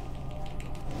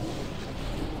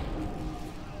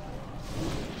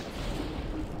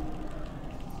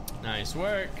 Nice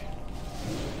work.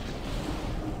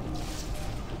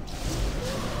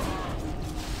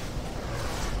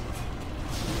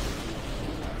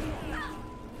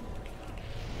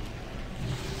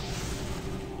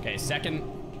 Okay, second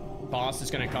boss is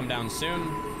gonna come down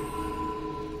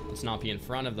soon. Let's not be in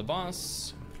front of the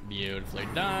boss. Beautifully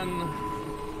done.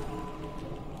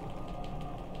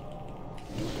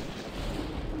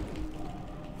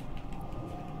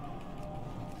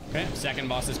 Okay, second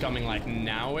boss is coming like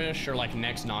now-ish, or like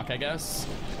next knock, I guess.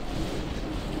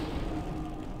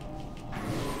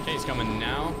 Okay, he's coming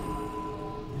now.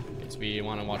 Guess we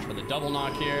want to watch for the double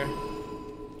knock here.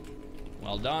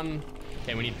 Well done.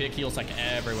 Okay, we need big heals like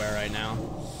everywhere right now.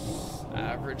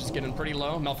 Average is getting pretty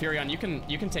low. Malfurion,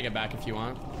 you can take it back if you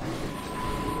want.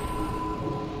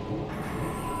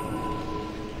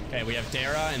 Okay, we have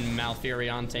Dara and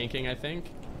Malfurion tanking, I think,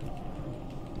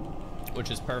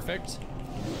 which is perfect.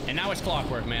 And now it's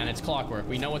clockwork, man. It's clockwork.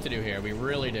 We know what to do here. We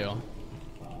really do.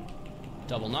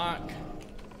 Double knock.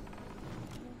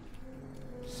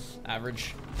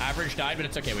 Average died, but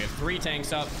it's okay. We have 3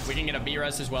 tanks up. We can get a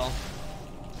B-res as well.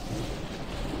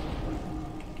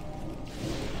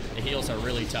 The heals are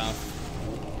really tough.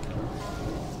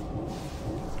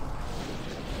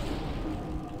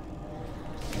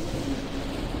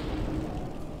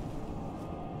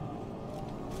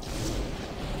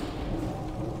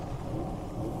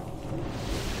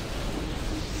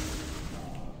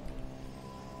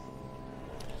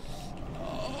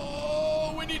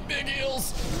 Oh, we need big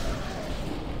heals.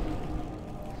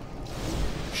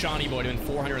 Shawnee Boy doing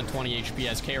 420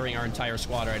 HPS, carrying our entire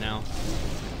squad right now.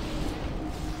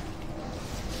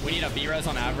 We need a B-res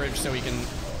on average so we can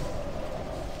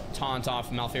taunt off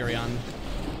Malfurion.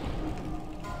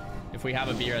 If we have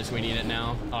a B-res, we need it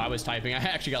now. Oh, I was typing. I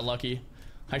actually got lucky.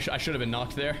 I should have been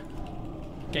knocked there.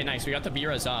 Okay, nice. We got the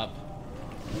B-res up.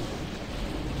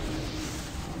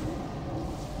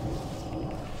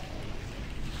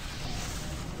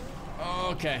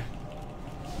 Okay.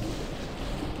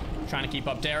 Trying to keep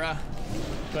up Dara.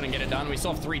 Couldn't get it done. We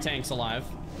still have 3 tanks alive.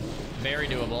 Very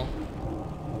doable.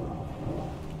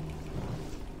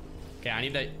 Okay, I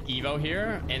need the Evo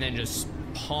here, and then just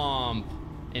pump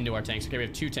into our tanks. Okay, we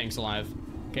have 2 tanks alive.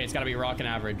 Okay, it's gotta be Rock and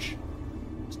average.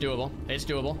 It's doable. It's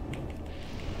doable.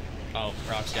 Oh,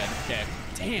 Rock's dead. Okay.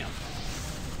 Damn.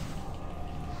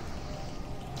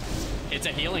 It's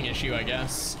a healing issue, I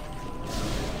guess.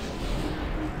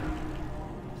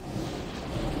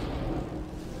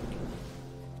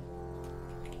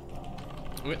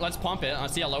 Let's pump it.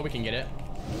 Let's see how low we can get it.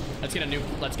 Let's get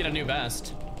a new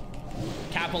vest.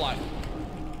 Capalot.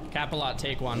 Capalot,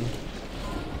 take 1.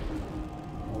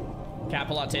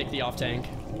 Capalot, take the off tank.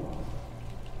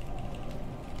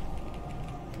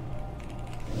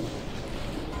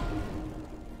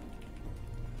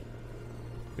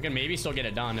 We can maybe still get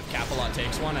it done if Capalot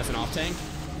takes 1 as an off tank.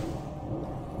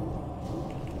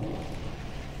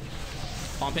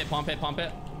 Pump it, pump it, pump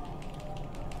it.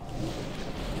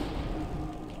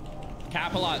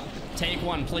 Capalot, take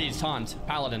 1, please, taunt.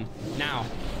 Paladin, now.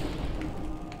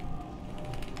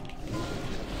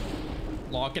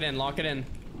 Lock it in, lock it in.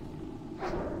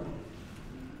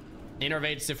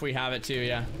 Innervates if we have it too,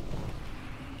 yeah.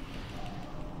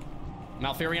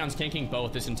 Malfurion's tanking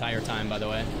both this entire time, by the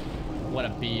way. What a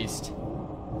beast.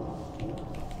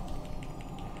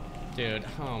 Dude,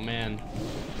 oh man.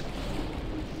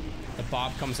 The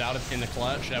bop comes out in the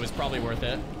clutch. That was probably worth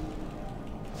it.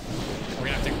 We're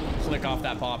gonna have to click off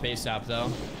that bop ASAP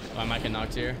though. Oh, I might get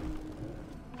knocked here.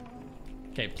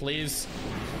 Okay, please.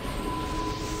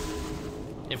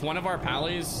 If one of our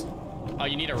pallies... Oh,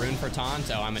 you need a rune for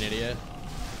taunt? Oh, I'm an idiot.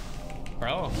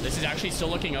 Bro, this is actually still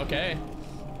looking okay.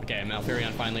 Okay,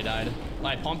 Malfurion finally died.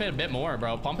 Like, pump it a bit more,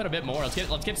 bro. Pump it a bit more. Let's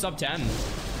get sub 10.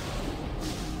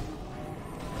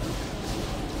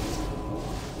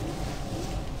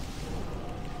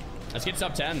 Let's get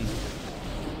sub 10.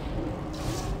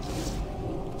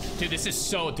 Dude, this is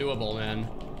so doable, man.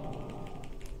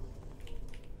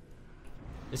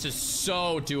 This is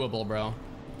so doable, bro.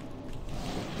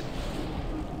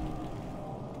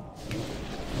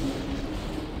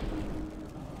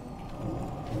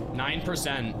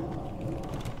 %.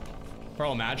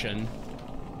 Bro, imagine.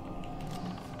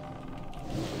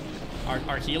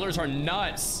 Our healers are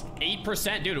nuts.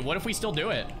 8%, dude. What if we still do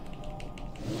it?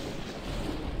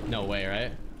 No way,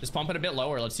 right? Just pump it a bit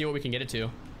lower. Let's see what we can get it to.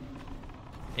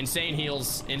 Insane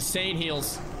heals. Insane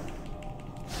heals.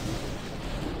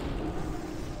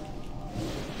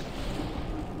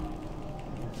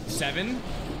 Seven.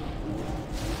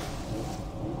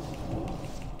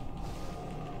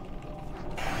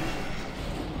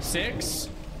 Six.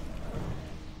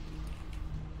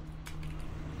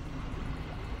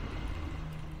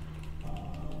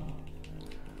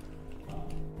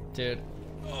 Dude.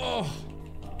 Oh.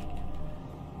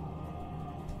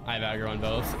 I have aggro on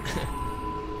both.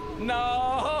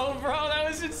 No, bro, that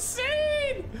was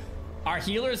insane. Our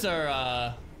healers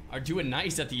are doing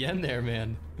nice at the end there,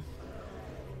 man.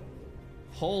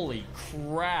 Holy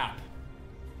crap.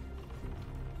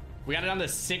 We got it down to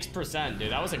 6%,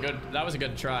 dude. That was a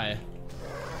good try.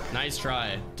 Nice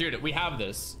try. Dude, we have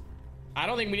this. I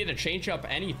don't think we need to change up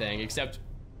anything except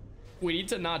we need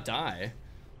to not die.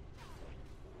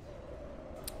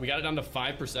 We got it down to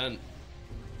 5%.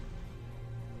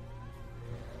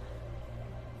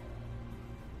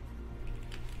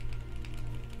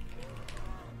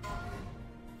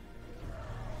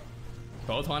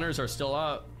 Both hunters are still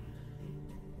up.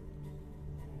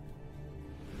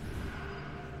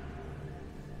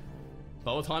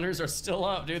 Both hunters are still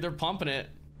up, dude. They're pumping it.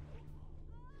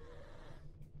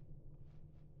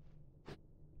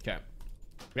 Okay.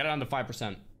 We got it down to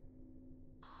 5%.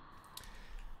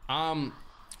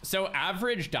 So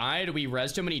average died, we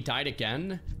rezzed him and he died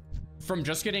again from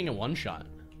just getting a one shot.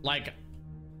 Like,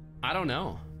 I don't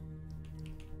know.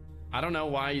 I don't know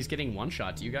why he's getting one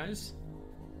shot. Do you guys?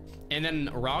 And then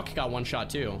Rock got one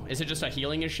shot too. Is it just a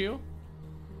healing issue?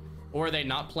 Or are they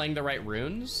not playing the right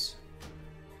runes?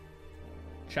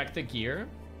 Check the gear.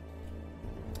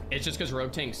 It's just because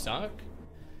rogue tanks suck.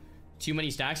 Too many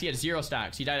stacks. He had 0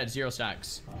 stacks. He died at 0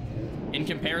 stacks. In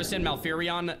comparison,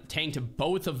 Malfurion tanked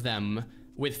both of them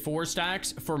with 4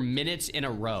 stacks for minutes in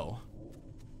a row.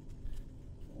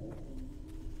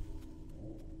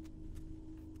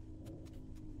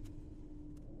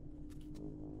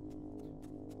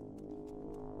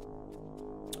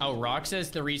 Oh, Rock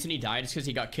says the reason he died is because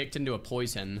he got kicked into a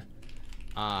poison.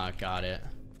 Ah, got it.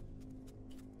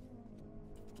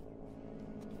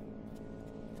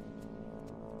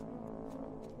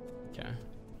 Okay.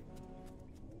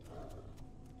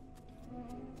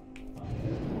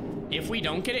 If we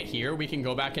don't get it here, we can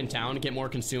go back in town, get more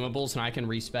consumables, and I can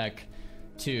respec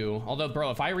too. Although, bro,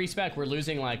 if I respec, we're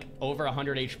losing like over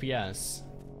 100 HPS.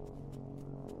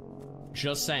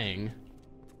 Just saying.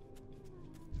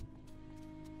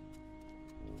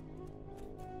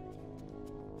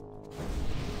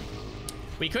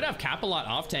 We could have Capalot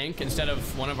off tank instead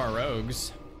of one of our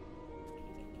rogues.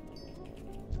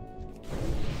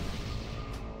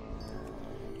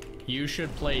 You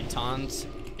should play taunt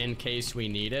in case we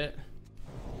need it.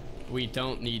 We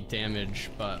don't need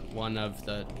damage, but one of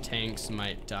the tanks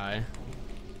might die.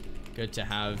 Good to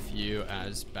have you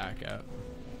as backup.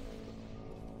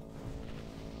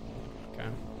 Okay.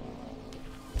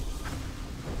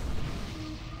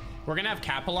 We're gonna have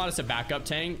Capalot as a backup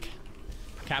tank.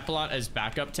 Capalot as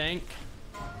backup tank.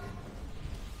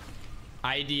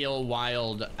 Ideal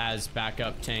Wild as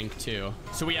backup tank too.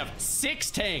 So we have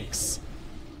 6 tanks.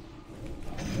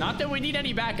 Not that we need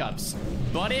any backups,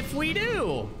 but if we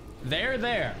do, they're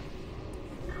there.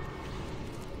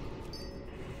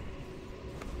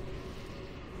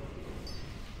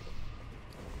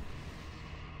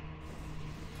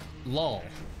 Lol.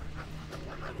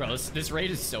 Bro, this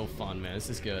raid is so fun, man. This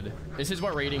is good. This is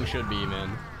what raiding should be,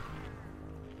 man.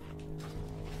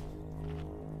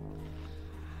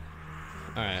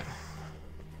 All right.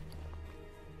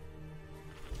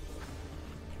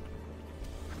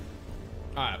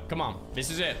 All right, come on. This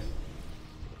is it.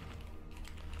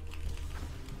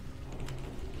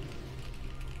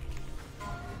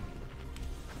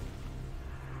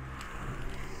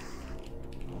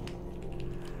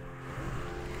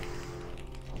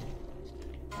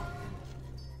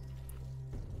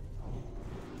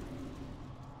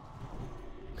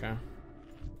 Okay.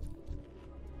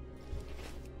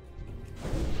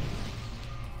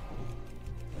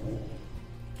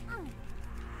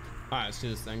 All right, let's do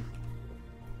this thing.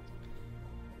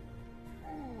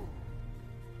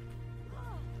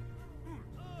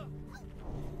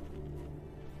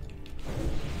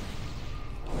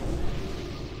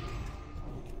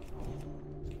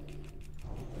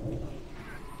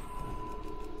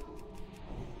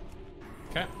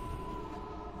 Okay.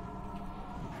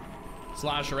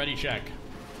 Slash ready check.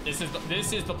 This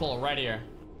is the pull right here.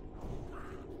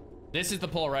 This is the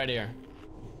pull right here.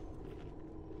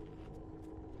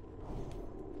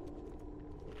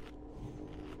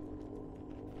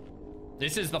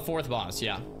 This is the 4th boss,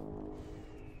 yeah.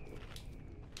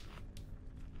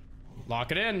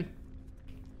 Lock it in.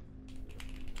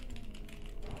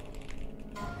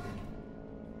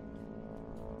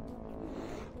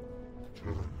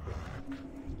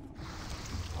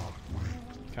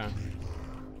 Okay.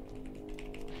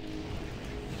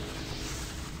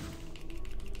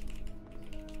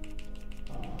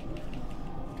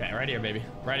 Okay, right here, baby.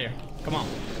 Right here. Come on.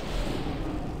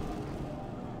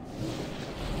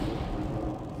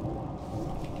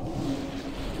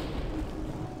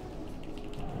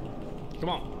 Come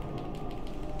on.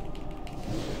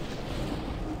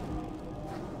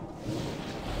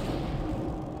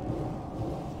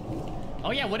 Oh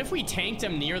yeah, what if we tanked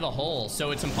him near the hole so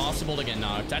it's impossible to get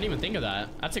knocked? I didn't even think of that.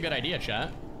 That's a good idea,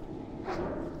 chat.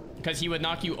 Because he would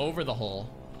knock you over the hole.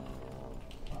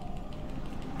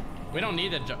 We don't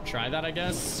need to try that, I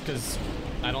guess, because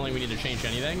I don't think we need to change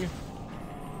anything.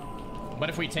 But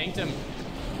if we tanked him...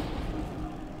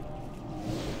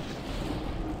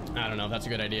 I don't know if that's a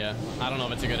good idea. I don't know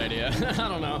if it's a good idea. I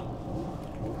don't know.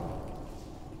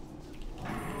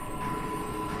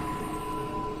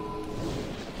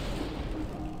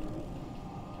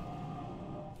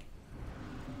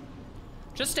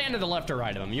 Just stand to the left or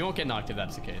right of him. You won't get knocked if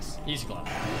that's the case. Easy clap.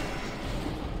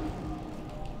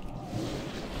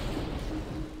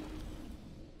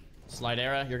 Slide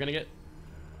era, you're gonna get...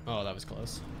 Oh, that was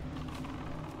close.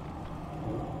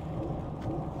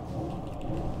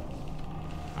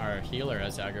 Our healer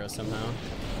has aggro somehow.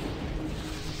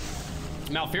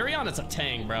 Malfurion is a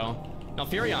tank, bro.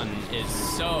 Malfurion is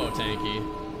so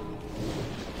tanky.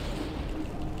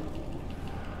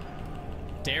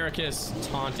 Dericus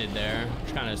taunted there,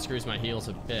 which kind of screws my heals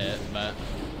a bit, but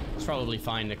it's probably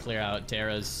fine to clear out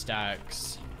Dara's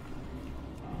stacks.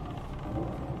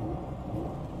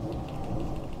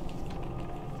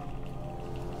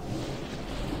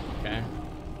 Okay.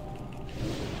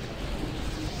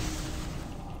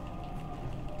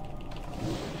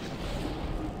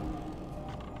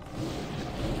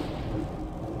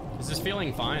 This is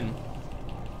feeling fine.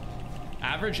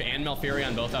 Average and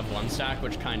Malfurion both have 1 stack,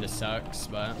 which kind of sucks,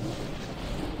 but...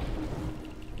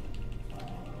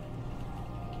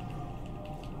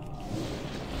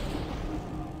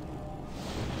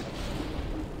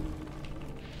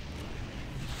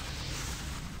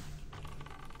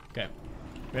 Okay.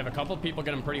 We have a couple people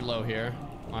getting pretty low here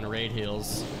on raid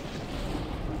heals.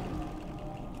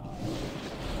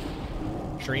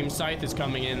 Dream Scythe is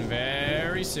coming in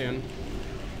very soon.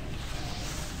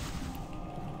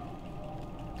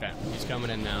 Okay, he's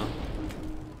coming in now.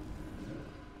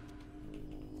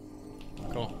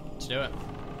 Cool, let's do it.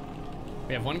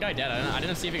 We have 1 guy dead. I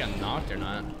didn't see if he got knocked or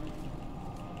not.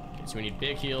 Okay, so we need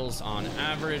big heals on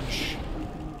average.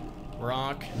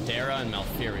 Rock, Dara, and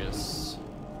Malfurious.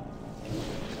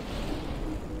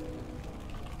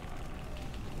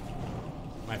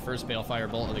 My first Balefire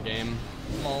bolt of the game.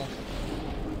 Lol.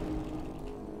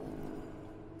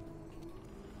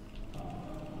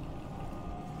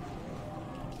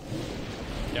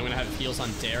 Okay, I'm gonna have heals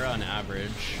on Dara on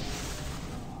average.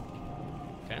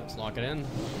 Okay, let's lock it in.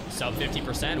 Sub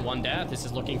 50%, 1 death. This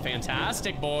is looking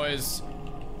fantastic, boys.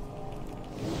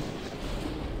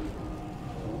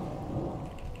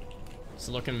 It's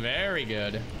looking very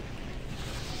good.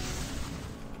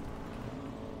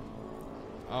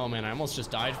 Oh man, I almost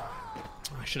just died.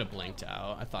 I should have blinked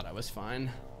out. I thought I was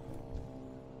fine.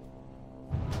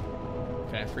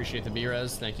 Okay, I appreciate the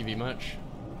B-res. Thank you very much.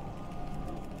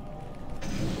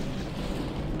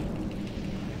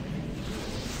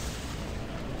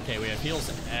 Okay, we have heals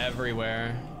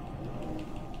everywhere.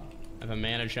 I have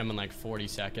managed them in like 40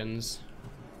 seconds.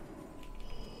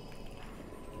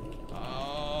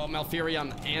 Oh,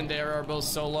 Malfurion and Dara are both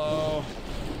so low.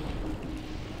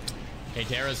 Okay,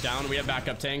 Dara's down. We have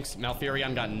backup tanks.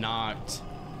 Malfurion got knocked.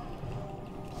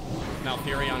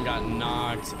 Malfurion got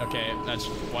knocked. Okay, that's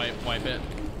wipe it.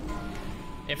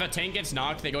 If a tank gets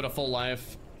knocked, they go to full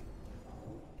life.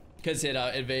 Because it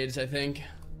evades, I think.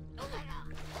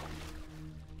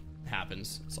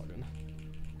 Happens. It's all good.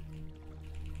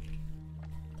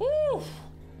 Woo!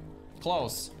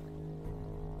 Close.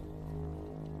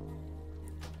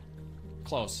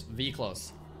 Close. V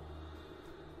close.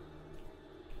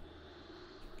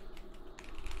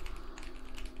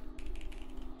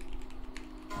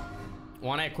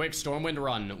 Want a quick Stormwind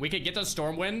run. We could get the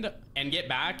Stormwind and get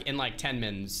back in like 10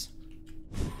 mins.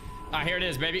 Ah, here it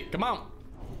is, baby. Come on.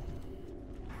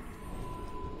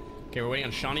 Okay, we're waiting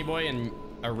on Shawnee Boy and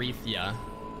Arethia.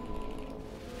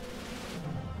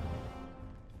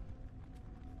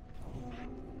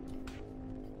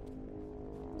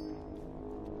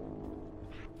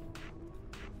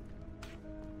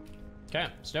 Okay,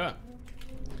 let's do it.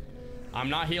 I'm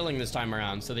not healing this time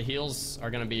around, so the heals are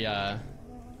gonna be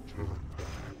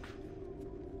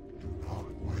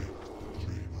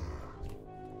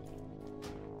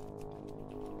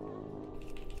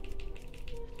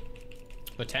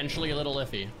potentially a little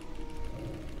iffy.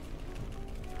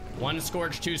 1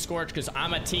 Scorch, 2 Scorch, because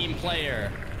I'm a team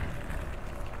player.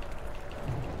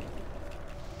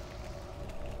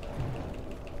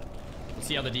 Let's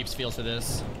see how the deeps feels for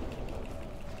this.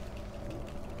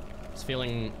 It's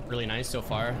feeling really nice so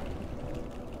far.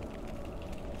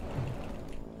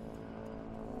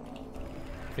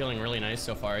 Feeling really nice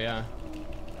so far, yeah.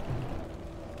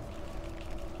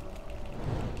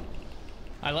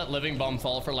 I let Living Bomb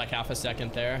fall for like half a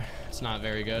second there. It's not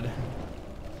very good.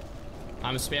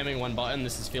 I'm spamming 1 button.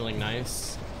 This is feeling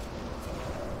nice.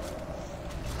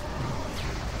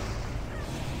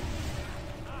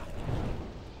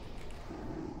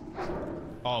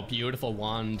 Oh, beautiful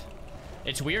wand.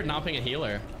 It's weird not being a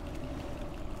healer.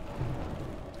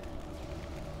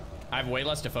 I have way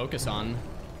less to focus on.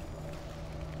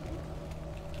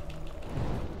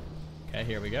 Okay,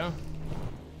 here we go.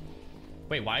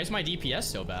 Wait, why is my DPS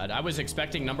so bad? I was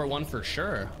expecting #1 for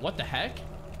sure. What the heck?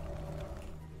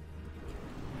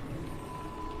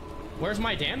 Where's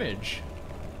my damage?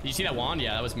 Did you see that wand?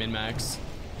 Yeah, that was min-max.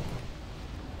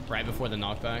 Right before the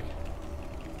knockback.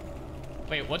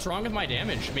 Wait, what's wrong with my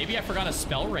damage? Maybe I forgot a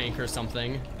spell rank or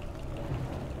something.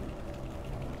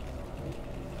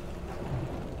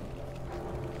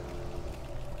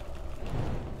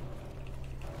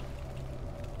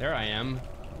 There I am.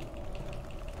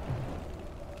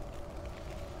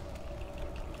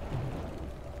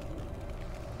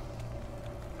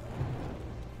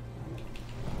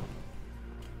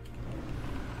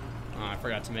 Oh, I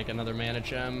forgot to make another mana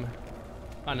gem.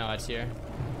 Oh no, it's here.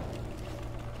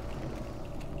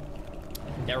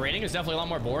 Yeah, raiding is definitely a lot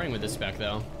more boring with this spec,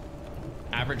 though.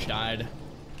 Average died.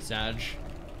 Sag.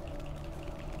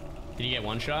 Did you get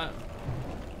 1 shot?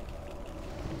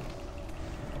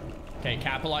 Okay,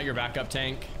 Capel out your backup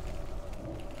tank.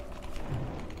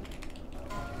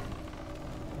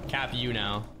 Cap you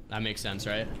now. That makes sense,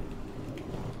 right?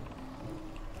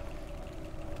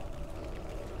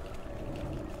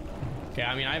 Okay,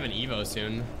 I mean, I have an Evo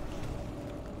soon.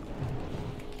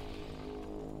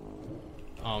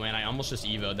 Oh man, I almost just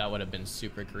Evo'd. That would have been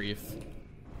super grief.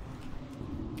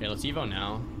 Okay, let's Evo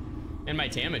now. And my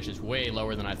damage is way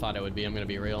lower than I thought it would be, I'm gonna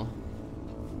be real.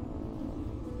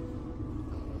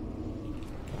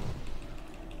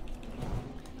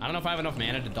 I don't know if I have enough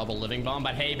mana to double Living Bomb,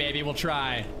 but hey baby, we'll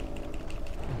try.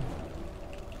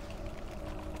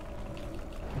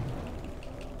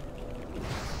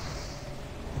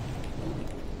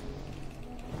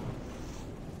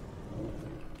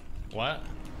 What?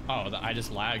 Oh, I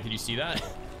just lagged. Did you see that?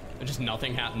 Just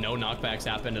nothing happened. No knockbacks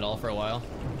happened at all for a while.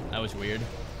 That was weird.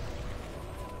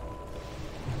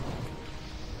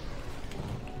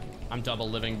 I'm double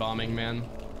Living Bombing, man.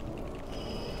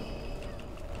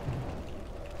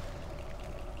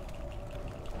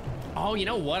 Oh, you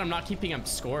know what? I'm not keeping up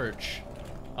Scorch.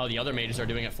 Oh, the other mages are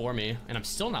doing it for me, and I'm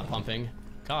still not pumping.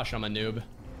 Gosh, I'm a noob.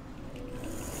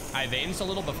 I Veins a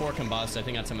little before Combust. I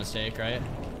think that's a mistake, right?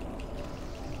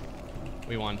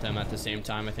 We want them at the same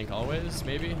time, I think, always,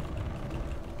 maybe?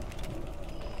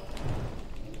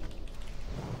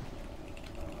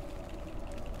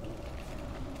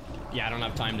 Yeah, I don't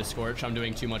have time to Scorch. I'm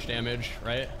doing too much damage,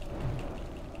 right?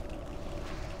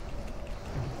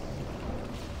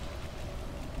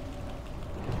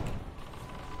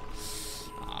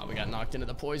 Ah, we got knocked into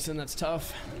the poison. That's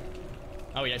tough.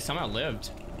 Oh, yeah, somehow lived.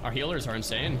 Our healers are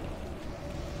insane.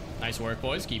 Nice work,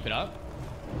 boys. Keep it up.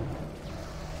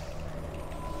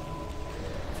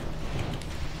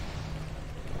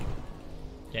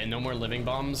 Yeah, no more Living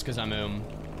Bombs because I'm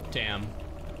damn.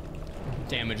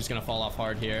 Damage is gonna fall off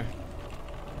hard here.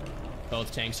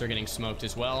 Both tanks are getting smoked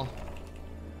as well.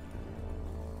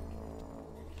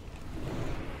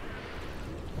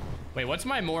 Wait, what's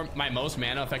my most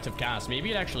mana effective cast?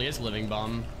 Maybe it actually is Living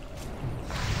Bomb.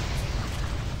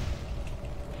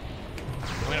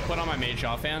 I'm gonna put on my mage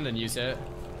offhand and use it.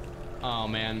 Oh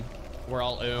man, we're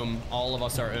all all of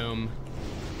us are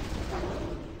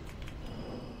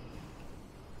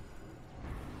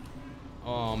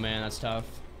Oh man, that's tough.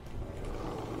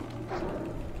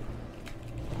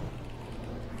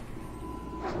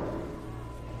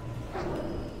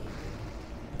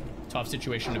 Tough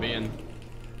situation to be in.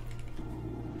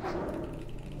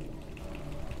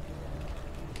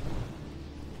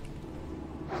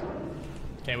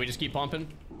 Okay, we just keep pumping.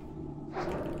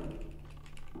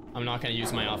 I'm not gonna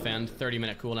use my offhand.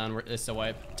 30-minute cooldown. It's a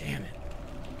wipe. Damn it.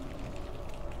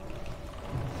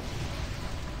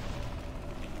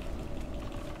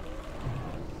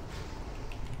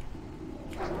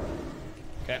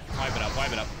 Okay, wipe it up,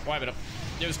 wipe it up, wipe it up.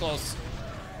 It was close.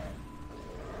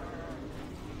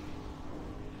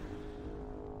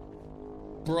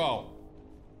 Bro.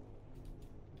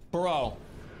 Bro.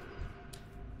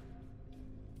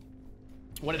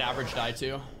 What did average die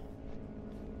to?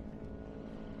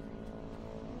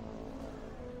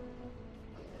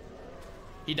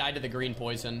 He died to the green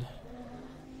poison.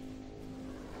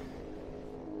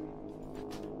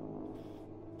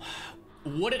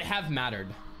 Would it have mattered?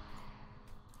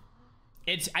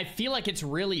 I feel like it's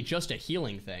really just a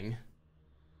healing thing.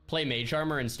 Play mage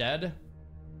armor instead.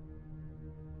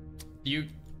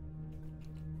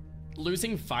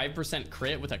 Losing 5%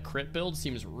 crit with a crit build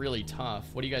seems really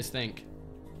tough. What do you guys think?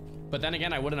 But then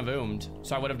again, I wouldn't have oomed,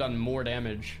 so I would have done more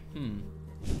damage.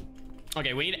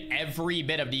 Okay, we need every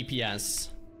bit of DPS.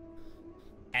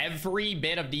 Every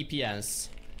bit of DPS.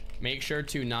 Make sure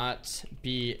to not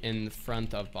be in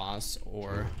front of boss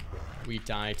or we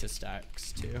die to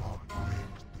stacks too.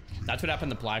 That's what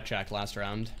happened to Blackjack last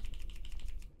round.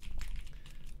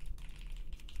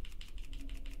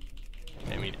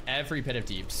 Okay, we need every bit of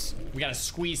deeps. We gotta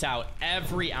squeeze out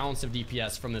every ounce of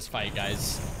DPS from this fight,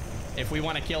 guys, if we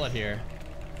want to kill it here.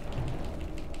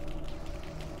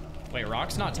 Wait,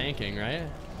 Rock's not tanking, right?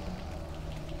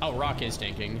 Oh, Rock is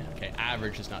tanking. Okay,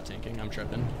 average is not tanking. I'm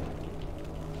tripping.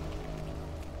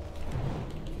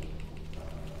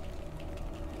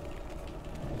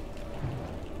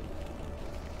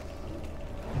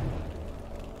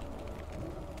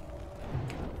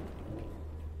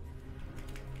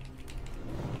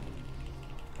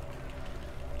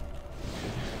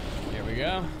 Here we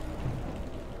go.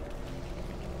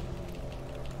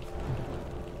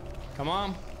 Come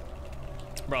on.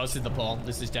 Bro, this is the pull.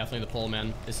 This is definitely the pull,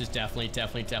 man. This is definitely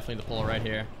the pull right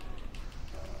here.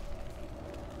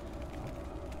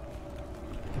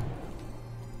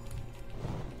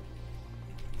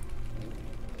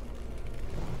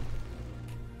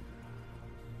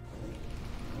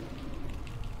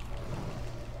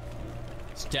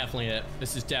 It's definitely it.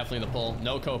 This is definitely the pull.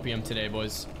 No copium today,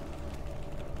 boys.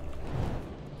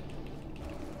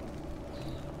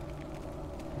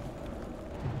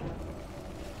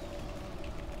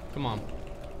 Come on.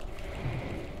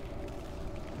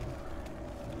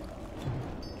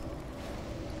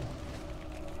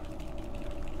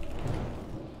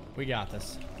 We got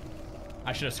this.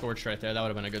 I should have scorched right there. That would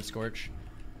have been a good scorch.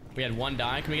 We had one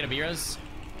die. Can we get a B-res?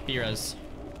 B-res.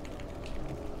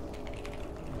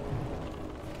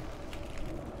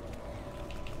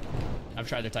 I've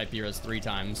tried to type B-res 3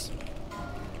 times.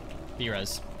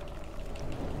 B-res.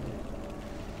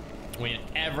 We need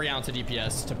every ounce of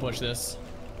DPS to push this.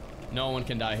 No one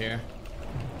can die here.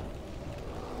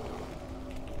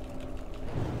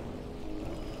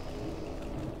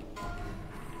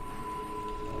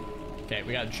 Okay,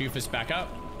 we got Jufus back up.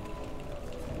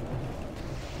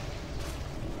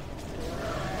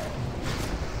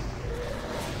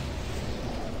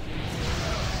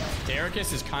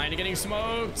 Derricus is kind of getting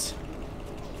smoked.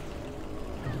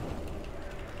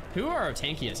 Who are our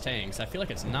tankiest tanks? I feel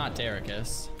like it's not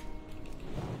Derricus.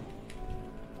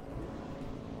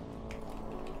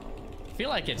 I feel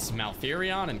like it's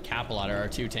Malfurion and Capilot are our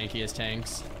 2 tankiest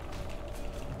tanks.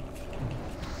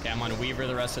 Okay, I'm on Weaver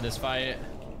the rest of this fight.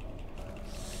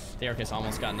 Derricus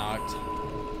almost got knocked.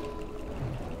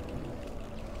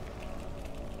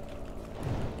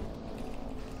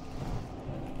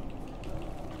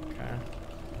 Okay.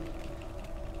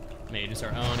 Mages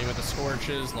are owning with the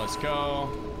Scorches. Let's go.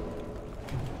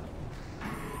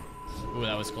 Ooh,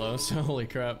 that was close. Holy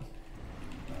crap.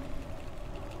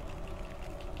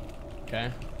 Okay.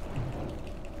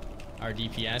 Our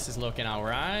DPS is looking all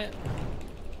right.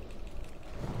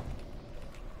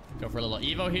 Go for a little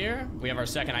Evo here. We have our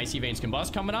second Icy Veins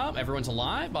Combust coming up. Everyone's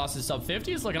alive. Boss is sub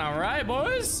 50. It's looking all right,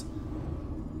 boys.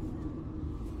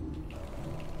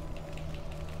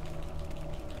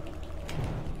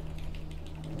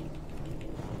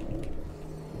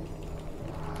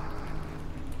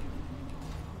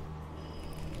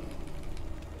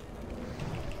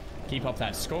 Keep up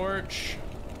that Scorch.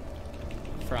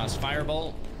 Frost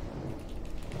Firebolt.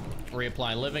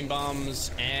 Reapply Living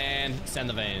Bombs. And send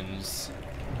the Veins.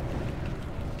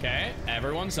 Okay,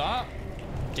 everyone's up.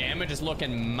 Damage is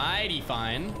looking mighty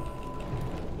fine.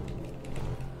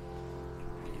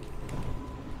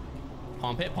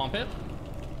 Pump it, pump it.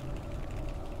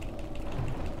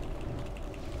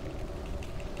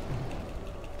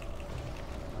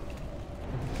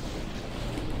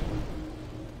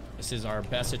 This is our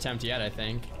best attempt yet, I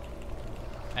think.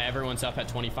 Everyone's up at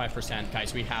 25%.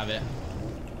 Guys, we have it.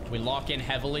 We lock in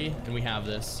heavily, and we have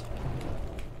this.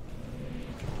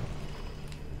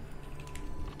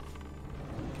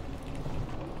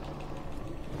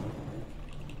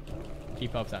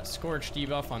 Keep up that Scorch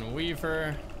debuff on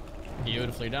Weaver.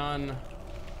 Beautifully done.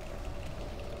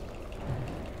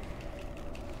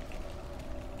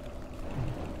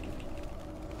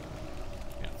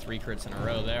 Got 3 crits in a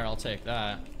row there. I'll take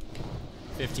that.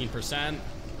 15%.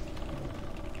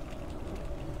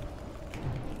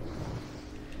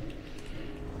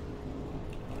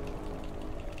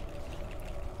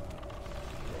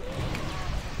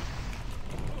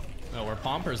 Oh, we're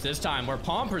Pompers this time. We're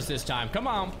Pompers this time. Come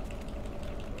on.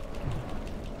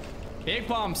 Big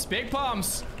pumps. Big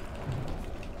pumps.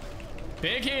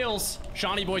 Big heals.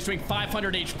 Shawnee boy's doing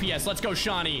 500 HPS. Let's go,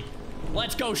 Shawnee.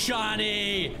 Let's go,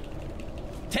 Shawnee.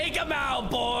 Take him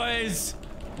out, boys.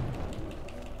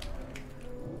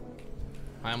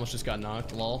 I almost just got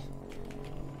knocked. Lol.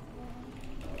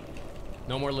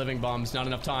 No more living bombs. Not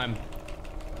enough time.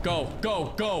 Go,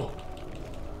 go, go.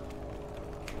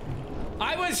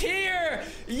 I was here.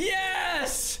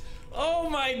 Yes. Oh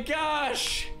my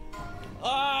gosh.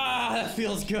 Ah, that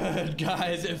feels good,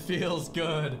 guys. It feels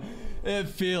good. It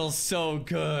feels so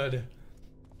good.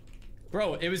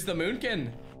 Bro, it was the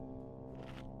Moonkin.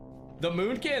 The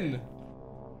Moonkin.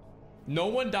 No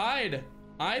one died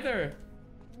either.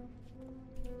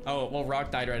 Oh, well, Rock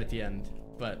died right at the end.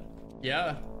 But,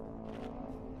 yeah.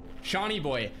 Shawnee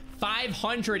boy.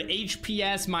 500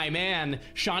 HPS, my man.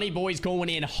 Shawnee boy's going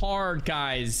in hard,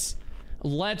 guys.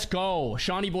 Let's go.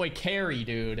 Shawnee boy carry,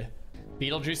 dude.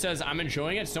 Beetlejuice says, I'm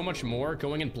enjoying it so much more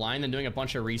going in blind than doing a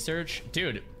bunch of research.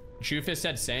 Dude, Jufus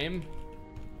said same.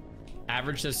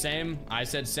 Average says same. I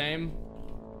said same.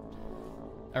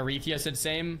 Arethia said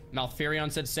same.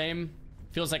 Malfurion said same.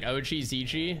 Feels like OG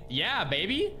ZG. Yeah,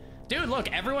 baby. Dude,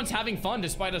 look, everyone's having fun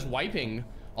despite us wiping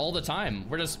all the time.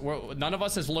 None of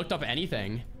us has looked up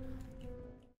anything.